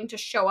versus having to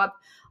show up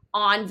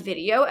on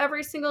video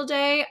every single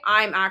day.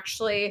 I'm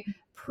actually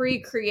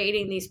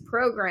pre-creating these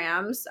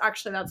programs.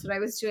 Actually, that's what I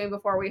was doing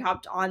before we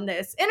hopped on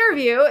this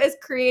interview, is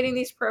creating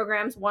these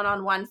programs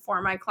one-on-one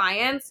for my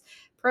clients,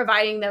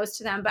 providing those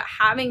to them, but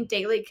having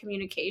daily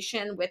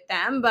communication with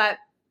them. But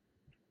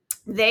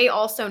they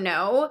also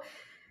know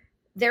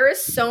there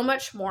is so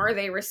much more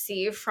they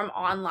receive from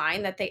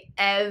online that they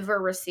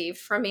ever received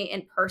from me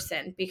in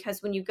person.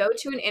 Because when you go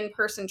to an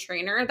in-person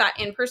trainer, that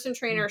in-person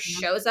trainer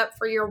shows up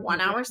for your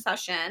 1 hour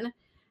session,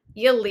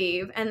 you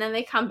leave, and then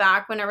they come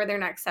back whenever their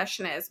next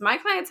session is. My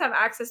clients have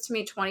access to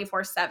me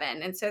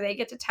 24/7. And so they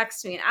get to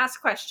text me and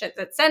ask questions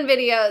and send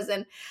videos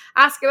and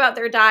ask about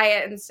their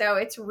diet. And so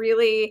it's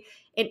really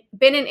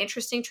been an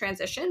interesting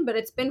transition, but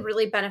it's been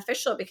really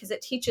beneficial because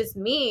it teaches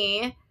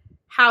me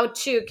how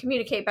to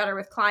communicate better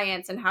with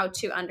clients and how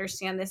to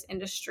understand this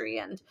industry.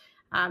 And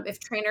if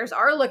trainers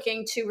are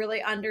looking to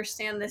really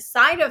understand this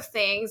side of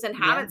things and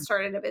haven't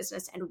started a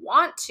business and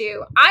want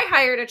to, I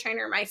hired a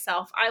trainer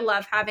myself. I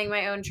love having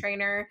my own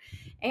trainer.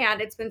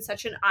 And it's been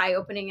such an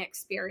eye-opening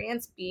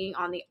experience being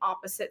on the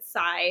opposite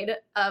side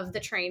of the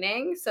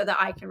training so that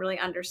I can really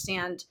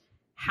understand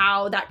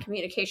how that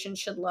communication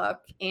should look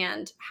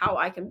and how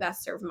I can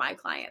best serve my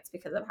clients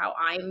because of how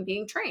I'm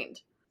being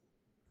trained.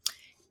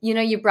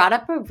 You brought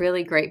up a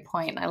really great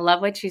point. I love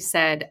what you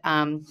said,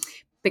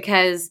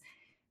 because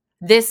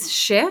this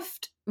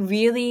shift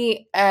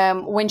really,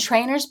 when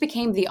trainers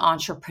became the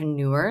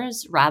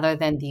entrepreneurs rather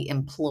than the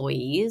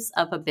employees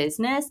of a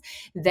business,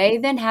 they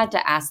then had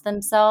to ask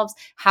themselves,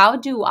 how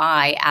do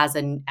I, as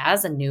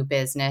a new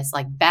business,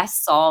 like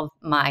best solve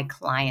my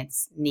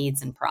clients'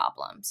 needs and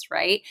problems,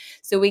 right?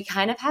 So we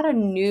kind of had a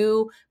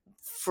new,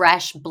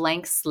 fresh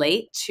blank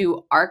slate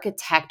to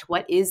architect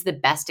what is the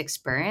best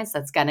experience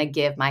that's going to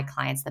give my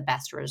clients the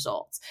best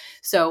results.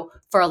 So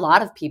for a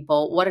lot of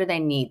people, what do they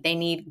need? They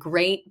need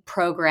great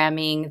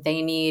programming.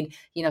 They need,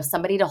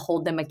 somebody to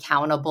hold them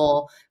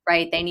accountable,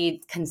 right? They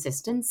need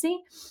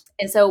consistency.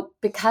 And so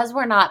because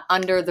we're not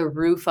under the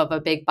roof of a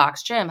big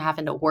box gym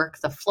having to work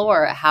the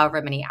floor however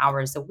many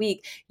hours a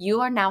week, you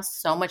are now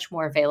so much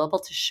more available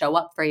to show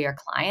up for your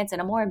clients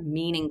in a more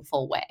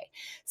meaningful way.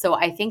 So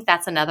I think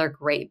that's another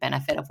great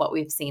benefit of what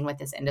we've seen with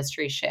this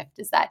industry shift,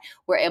 is that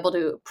we're able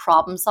to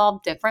problem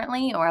solve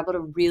differently, and we're able to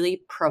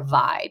really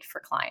provide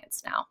for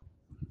clients now.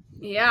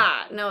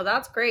 Yeah, no,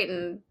 that's great.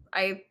 And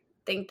I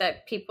think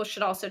that people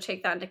should also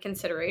take that into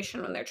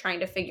consideration when they're trying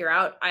to figure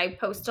out. I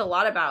post a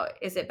lot about,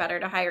 is it better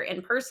to hire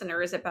in person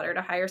or is it better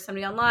to hire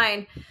somebody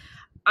online?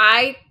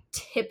 I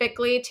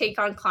typically take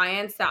on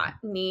clients that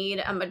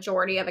need a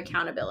majority of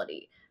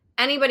accountability.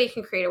 Anybody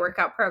can create a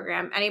workout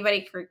program.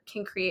 Anybody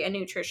can create a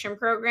nutrition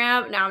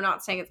program. Now, I'm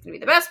not saying it's going to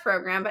be the best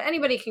program, but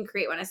anybody can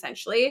create one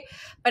essentially.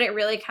 But it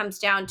really comes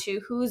down to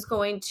who's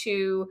going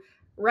to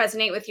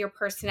resonate with your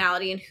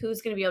personality and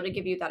who's going to be able to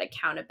give you that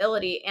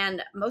accountability.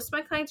 And most of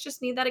my clients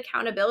just need that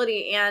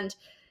accountability. And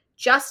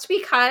just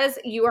because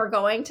you are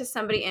going to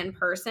somebody in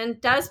person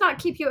does not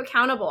keep you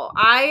accountable.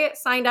 I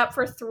signed up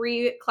for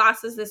 3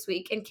 classes this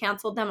week and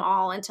canceled them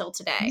all until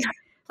today.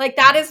 Like,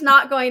 that is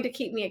not going to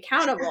keep me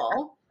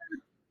accountable.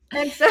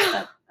 And so,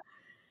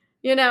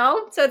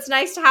 so it's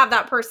nice to have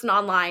that person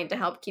online to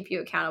help keep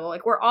you accountable.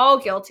 Like, we're all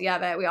guilty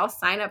of it. We all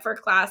sign up for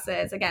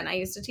classes. Again, I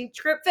used to teach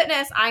group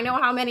fitness. I know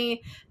how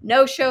many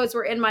no-shows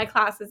were in my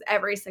classes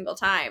every single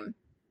time.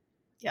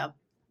 Yep.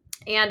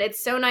 And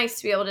it's so nice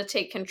to be able to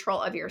take control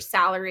of your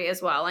salary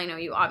as well. I know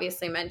you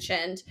obviously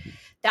mentioned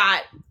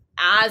that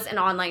as an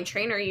online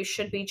trainer, you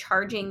should be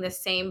charging the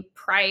same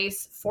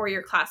price for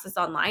your classes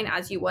online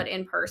as you would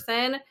in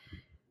person.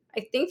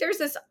 I think there's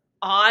this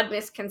odd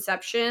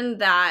misconception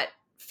that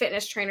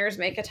fitness trainers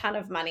make a ton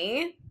of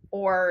money,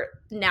 or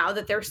now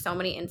that there's so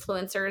many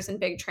influencers and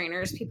big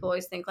trainers, people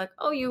always think like,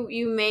 oh,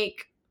 you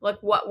make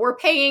like what we're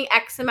paying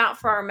X amount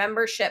for our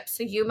membership,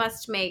 so you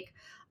must make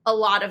a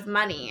lot of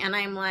money. And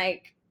I'm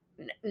like,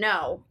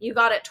 no, you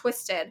got it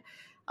twisted.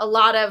 A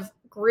lot of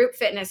group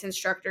fitness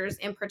instructors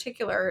in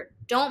particular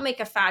don't make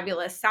a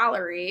fabulous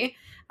salary.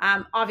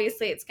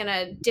 Obviously, it's going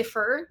to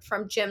differ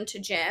from gym to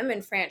gym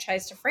and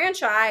franchise to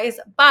franchise,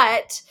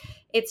 but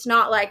it's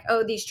not like,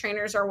 oh, these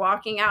trainers are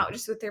walking out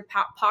just with their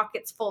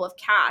pockets full of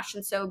cash.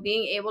 And so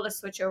being able to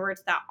switch over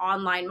to that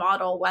online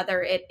model,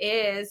 whether it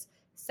is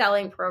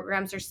selling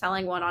programs or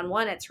selling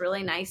one-on-one, it's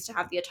really nice to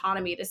have the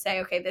autonomy to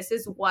say, okay, this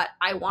is what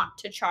I want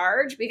to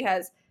charge,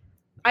 because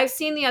I've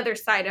seen the other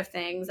side of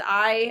things.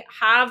 I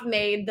have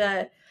made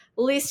the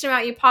least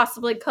amount you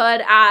possibly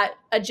could at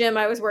a gym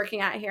I was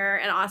working at here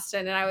in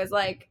Austin. And I was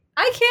like,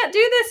 I can't do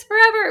this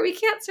forever. We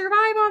can't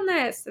survive on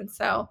this. And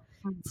so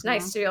it's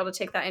nice to be able to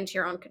take that into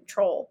your own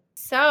control.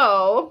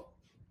 So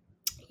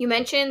you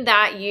mentioned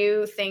that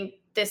you think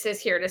this is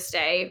here to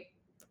stay.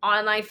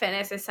 Online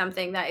fitness is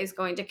something that is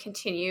going to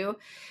continue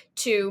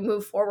to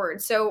move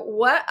forward. So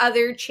what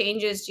other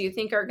changes do you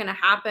think are going to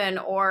happen,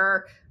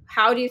 or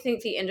how do you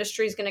think the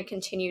industry is going to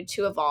continue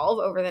to evolve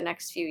over the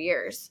next few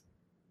years?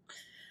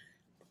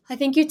 I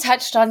think you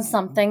touched on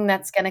something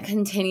that's going to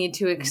continue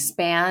to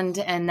expand,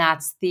 and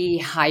that's the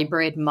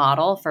hybrid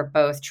model for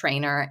both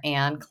trainer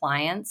and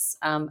clients.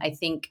 I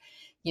think,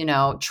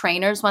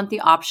 trainers want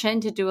the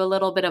option to do a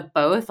little bit of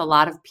both. A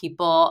lot of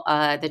people,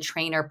 the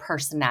trainer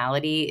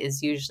personality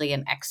is usually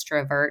an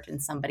extrovert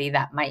and somebody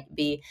that might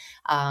be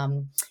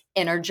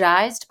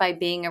energized by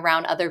being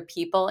around other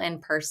people in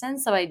person.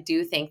 So I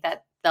do think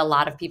that a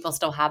lot of people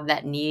still have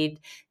that need,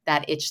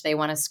 that itch they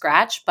want to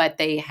scratch, but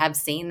they have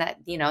seen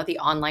that, the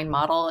online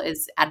model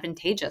is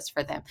advantageous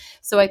for them.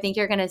 So I think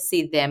you're going to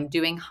see them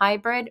doing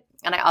hybrid.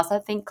 And I also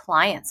think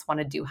clients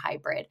want to do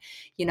hybrid.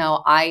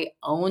 I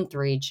own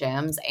 3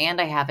 gyms and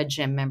I have a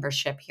gym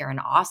membership here in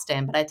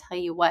Austin, but I tell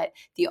you what,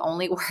 the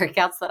only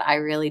workouts that I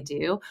really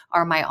do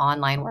are my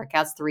online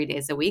workouts 3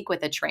 days a week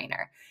with a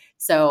trainer.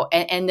 So,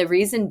 and the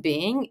reason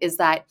being is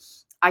that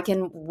I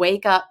can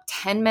wake up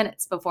 10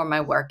 minutes before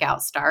my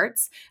workout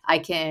starts. I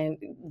can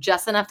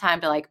just enough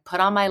time to like put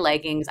on my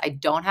leggings. I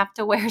don't have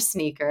to wear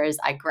sneakers.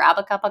 I grab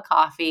a cup of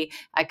coffee.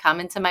 I come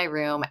into my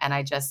room and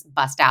I just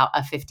bust out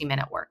a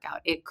 50-minute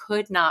workout. It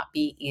could not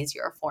be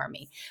easier for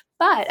me.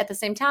 But at the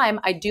same time,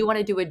 I do want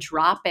to do a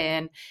drop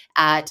in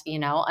at,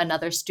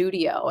 another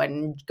studio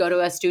and go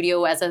to a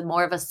studio as a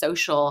more of a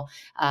social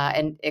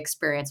and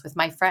experience with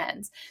my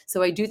friends.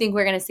 So I do think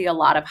we're going to see a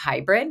lot of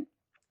hybrid,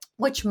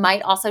 which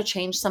might also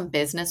change some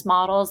business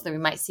models. That we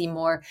might see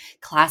more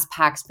class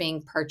packs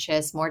being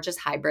purchased, more just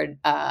hybrid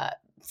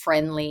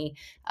friendly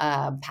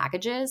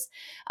packages.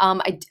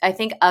 I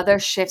think other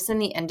shifts in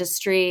the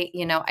industry,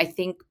 I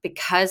think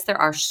because there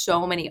are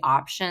so many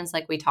options,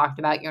 like we talked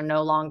about, you're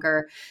no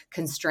longer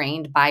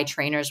constrained by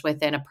trainers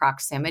within a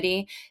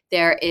proximity.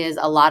 There is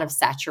a lot of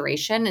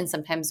saturation, and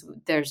sometimes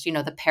there's,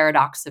 the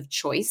paradox of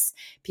choice.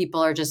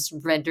 People are just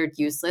rendered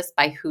useless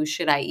by who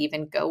should I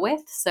even go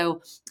with.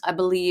 So I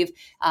believe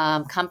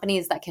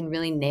companies that can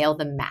really nail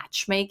the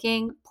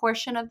matchmaking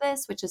portion of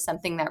this, which is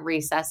something that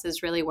Recess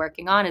is really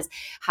working on, is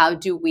how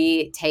do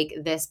we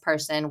take this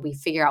person, we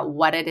figure out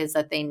what it is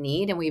that they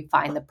need, and we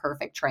find the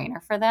perfect trainer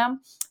for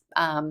them.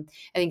 I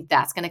think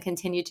that's going to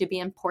continue to be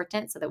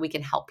important so that we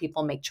can help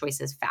people make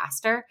choices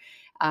faster.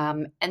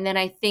 And then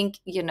I think,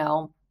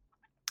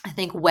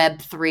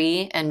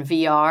 Web3 and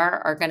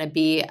VR are going to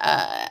be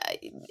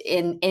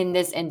in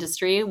this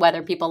industry,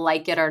 whether people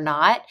like it or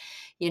not.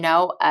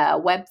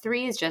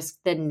 Web3 is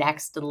just the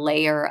next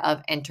layer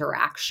of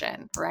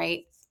interaction,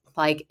 right?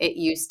 Like it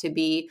used to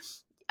be,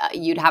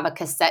 you'd have a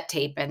cassette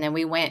tape, and then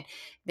we went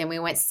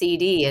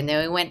CD, and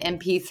then we went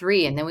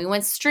MP3, and then we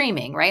went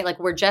streaming, right? Like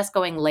we're just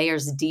going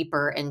layers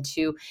deeper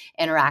into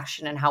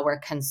interaction and how we're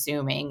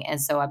consuming. And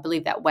so I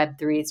believe that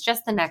Web3 is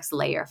just the next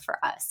layer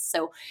for us.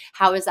 So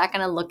how is that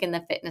going to look in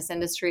the fitness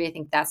industry? I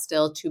think that's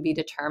still to be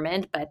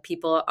determined, but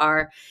people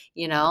are,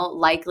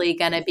 likely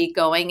going to be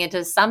going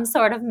into some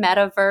sort of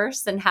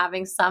metaverse and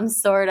having some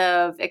sort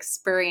of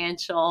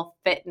experiential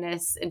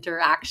fitness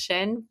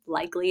interaction,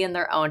 likely in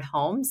their own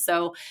home.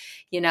 So,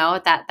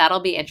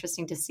 that'll be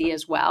interesting to see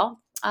as well.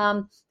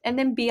 And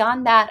then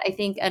beyond that, I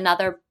think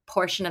another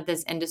portion of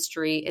this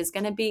industry is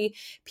going to be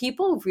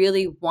people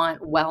really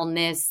want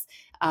wellness,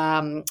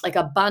 like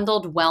a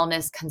bundled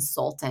wellness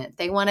consultant.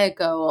 They want to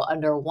go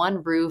under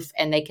one roof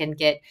and they can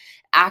get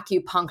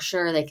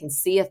acupuncture, they can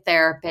see a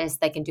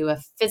therapist, they can do a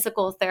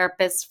physical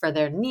therapist for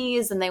their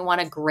knees, and they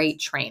want a great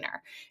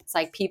trainer. It's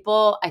like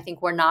people, I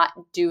think we're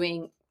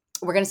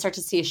going to start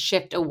to see a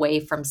shift away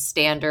from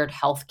standard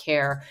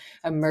healthcare,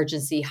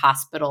 emergency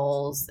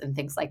hospitals, and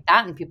things like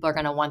that. And people are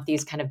going to want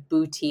these kind of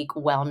boutique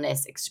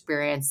wellness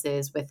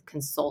experiences with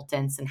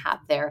consultants and have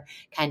their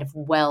kind of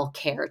well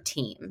care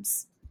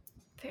teams.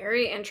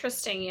 Very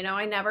interesting.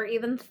 I never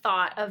even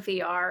thought of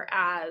VR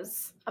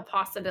as a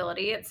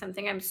possibility. It's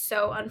something I'm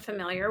so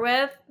unfamiliar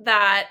with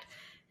that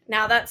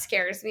now that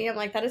scares me. I'm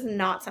like, that is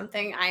not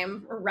something I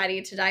am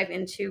ready to dive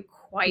into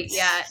quite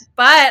yet.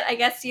 But I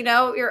guess,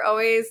 you're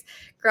always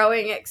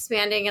growing,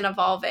 expanding, and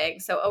evolving.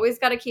 So always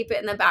got to keep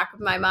it in the back of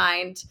my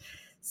mind.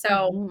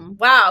 So, Mhm.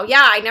 wow.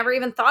 Yeah, I never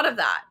even thought of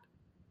that.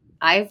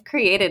 I've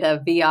created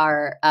a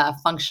VR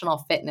functional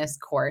fitness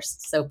course.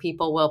 So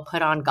people will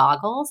put on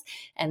goggles,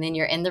 and then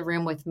you're in the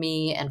room with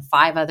me and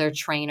 5 other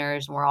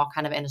trainers, and we're all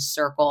kind of in a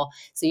circle.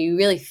 So you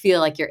really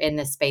feel like you're in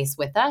this space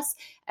with us.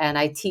 And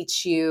I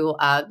teach you,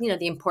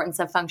 the importance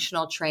of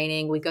functional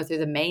training. We go through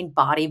the main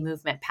body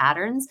movement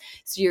patterns.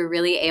 So you're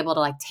really able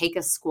to like take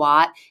a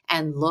squat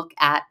and look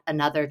at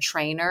another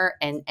trainer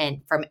and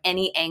from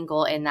any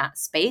angle in that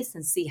space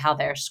and see how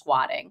they're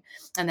squatting.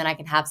 And then I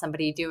can have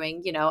somebody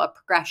doing, a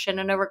progression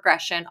and a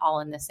regression all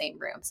in the same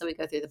room. So we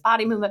go through the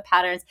body movement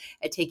patterns.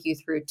 I take you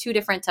through 2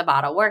 different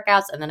Tabata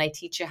workouts, and then I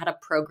teach you how to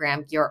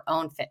program your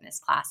own fitness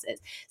classes.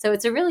 So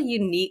it's a really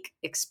unique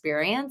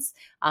experience.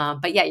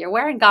 But yeah, you're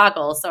wearing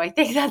goggles. So I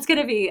think that's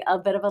going to be a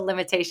bit of a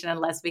limitation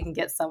unless we can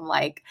get some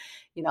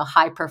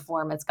high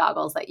performance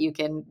goggles that you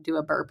can do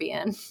a burpee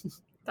in.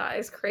 That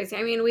is crazy.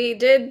 I mean, we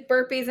did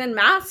burpees and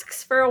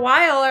masks for a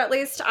while, or at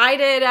least I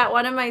did at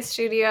one of my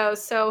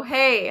studios. So,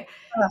 hey,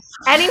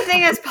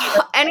 anything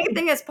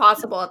is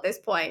possible at this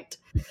point.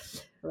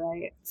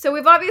 Right. So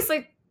we've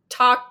obviously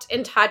talked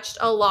and touched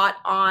a lot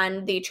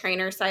on the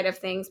trainer side of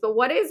things, but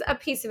what is a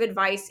piece of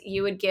advice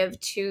you would give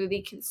to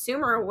the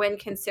consumer when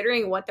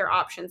considering what their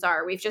options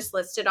are? We've just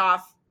listed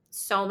off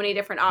so many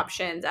different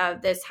options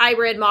of this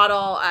hybrid model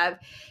of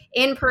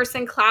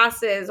in-person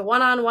classes,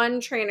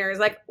 one-on-one trainers.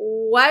 Like,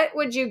 what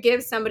would you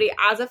give somebody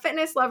as a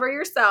fitness lover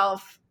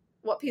yourself?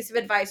 What piece of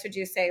advice would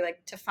you say,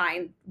 like, to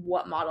find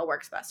what model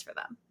works best for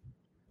them?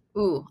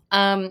 Ooh.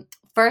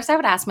 First I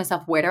would ask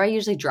myself, where do I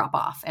usually drop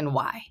off and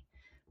why?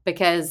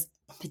 Because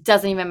It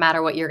doesn't even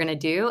matter what you're going to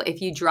do.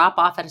 If you drop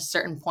off at a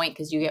certain point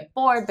because you get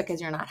bored,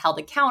 because you're not held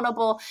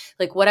accountable,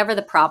 like whatever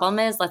the problem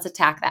is, let's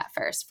attack that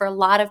first. For a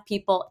lot of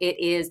people, it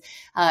is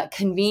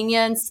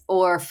convenience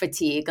or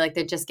fatigue, like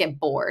they just get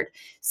bored.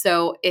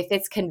 So if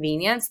it's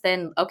convenience,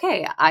 then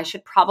okay, I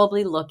should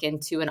probably look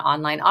into an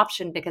online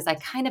option because I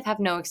kind of have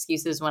no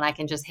excuses when I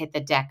can just hit the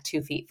deck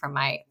 2 feet from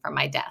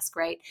my desk,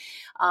 right?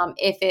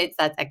 If it's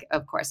that's like,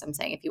 of course, I'm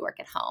saying if you work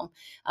at home.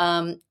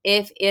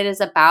 If it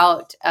is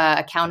about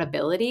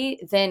accountability,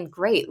 then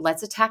great.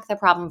 Let's attack the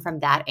problem from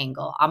that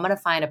angle. I'm going to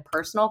find a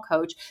personal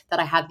coach that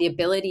I have the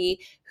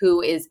ability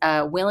who is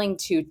willing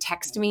to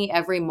text me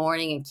every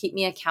morning and keep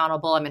me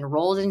accountable. I'm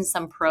enrolled in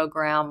some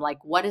program.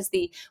 Like what is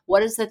the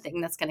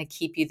thing that's going to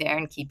keep you there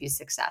and keep you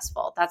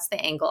successful? That's the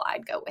angle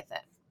I'd go with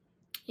it.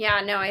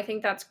 Yeah, no, I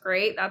think that's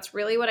great. That's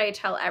really what I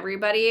tell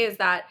everybody is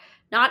that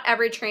not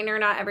every trainer,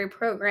 not every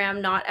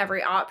program, not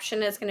every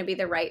option is going to be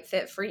the right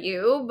fit for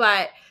you,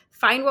 but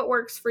find what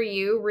works for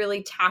you.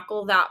 Really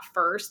tackle that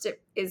first.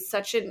 It is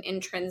such an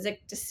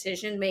intrinsic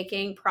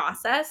decision-making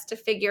process to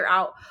figure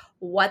out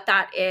what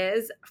that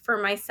is.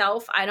 For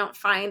myself, I don't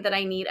find that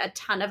I need a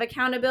ton of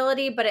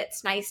accountability, but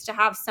it's nice to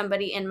have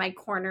somebody in my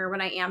corner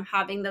when I am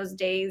having those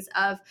days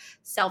of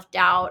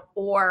self-doubt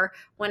or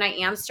when I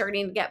am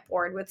starting to get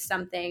bored with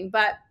something.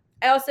 But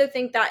I also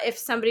think that if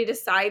somebody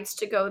decides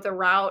to go the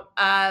route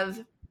of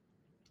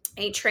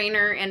a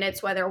trainer, and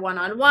it's whether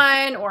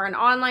one-on-one or an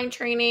online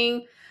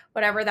training,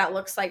 whatever that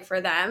looks like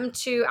for them,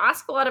 to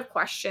ask a lot of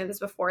questions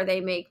before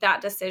they make that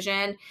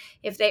decision.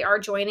 If they are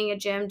joining a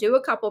gym, do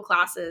a couple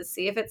classes,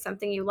 see if it's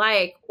something you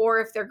like,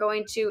 or if they're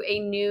going to a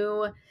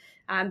new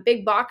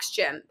big box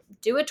gym,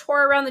 do a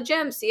tour around the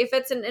gym, see if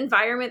it's an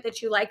environment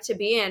that you like to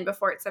be in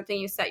before it's something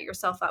you set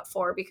yourself up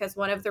for. Because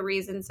one of the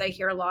reasons I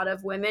hear a lot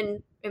of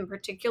women in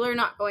particular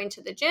not going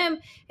to the gym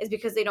is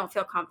because they don't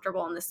feel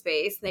comfortable in the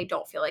space and they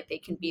don't feel like they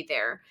can be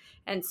there.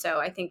 And so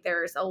I think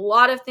there's a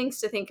lot of things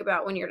to think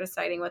about when you're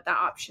deciding what that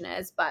option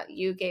is, but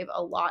you gave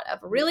a lot of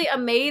really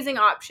amazing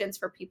options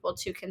for people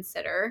to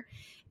consider.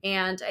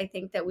 And I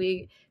think that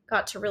we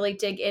got to really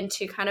dig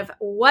into kind of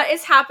what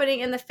is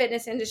happening in the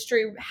fitness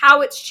industry, how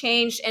it's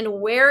changed,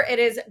 and where it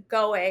is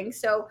going.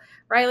 So,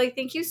 Riley,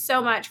 thank you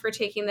so much for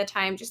taking the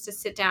time just to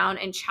sit down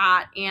and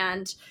chat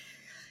and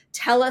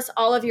tell us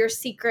all of your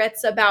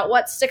secrets about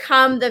what's to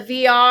come, the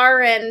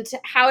VR, and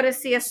how to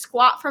see a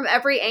squat from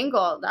every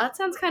angle. That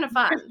sounds kind of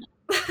fun.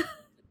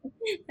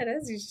 It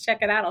is. You should check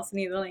it out. I'll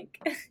send you the link.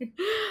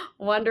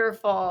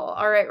 Wonderful.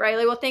 All right,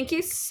 Riley. Well, thank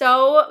you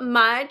so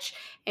much.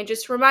 And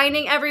just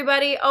reminding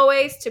everybody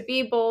always to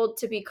be bold,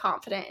 to be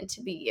confident, and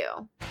to be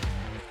you.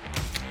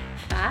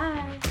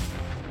 Bye.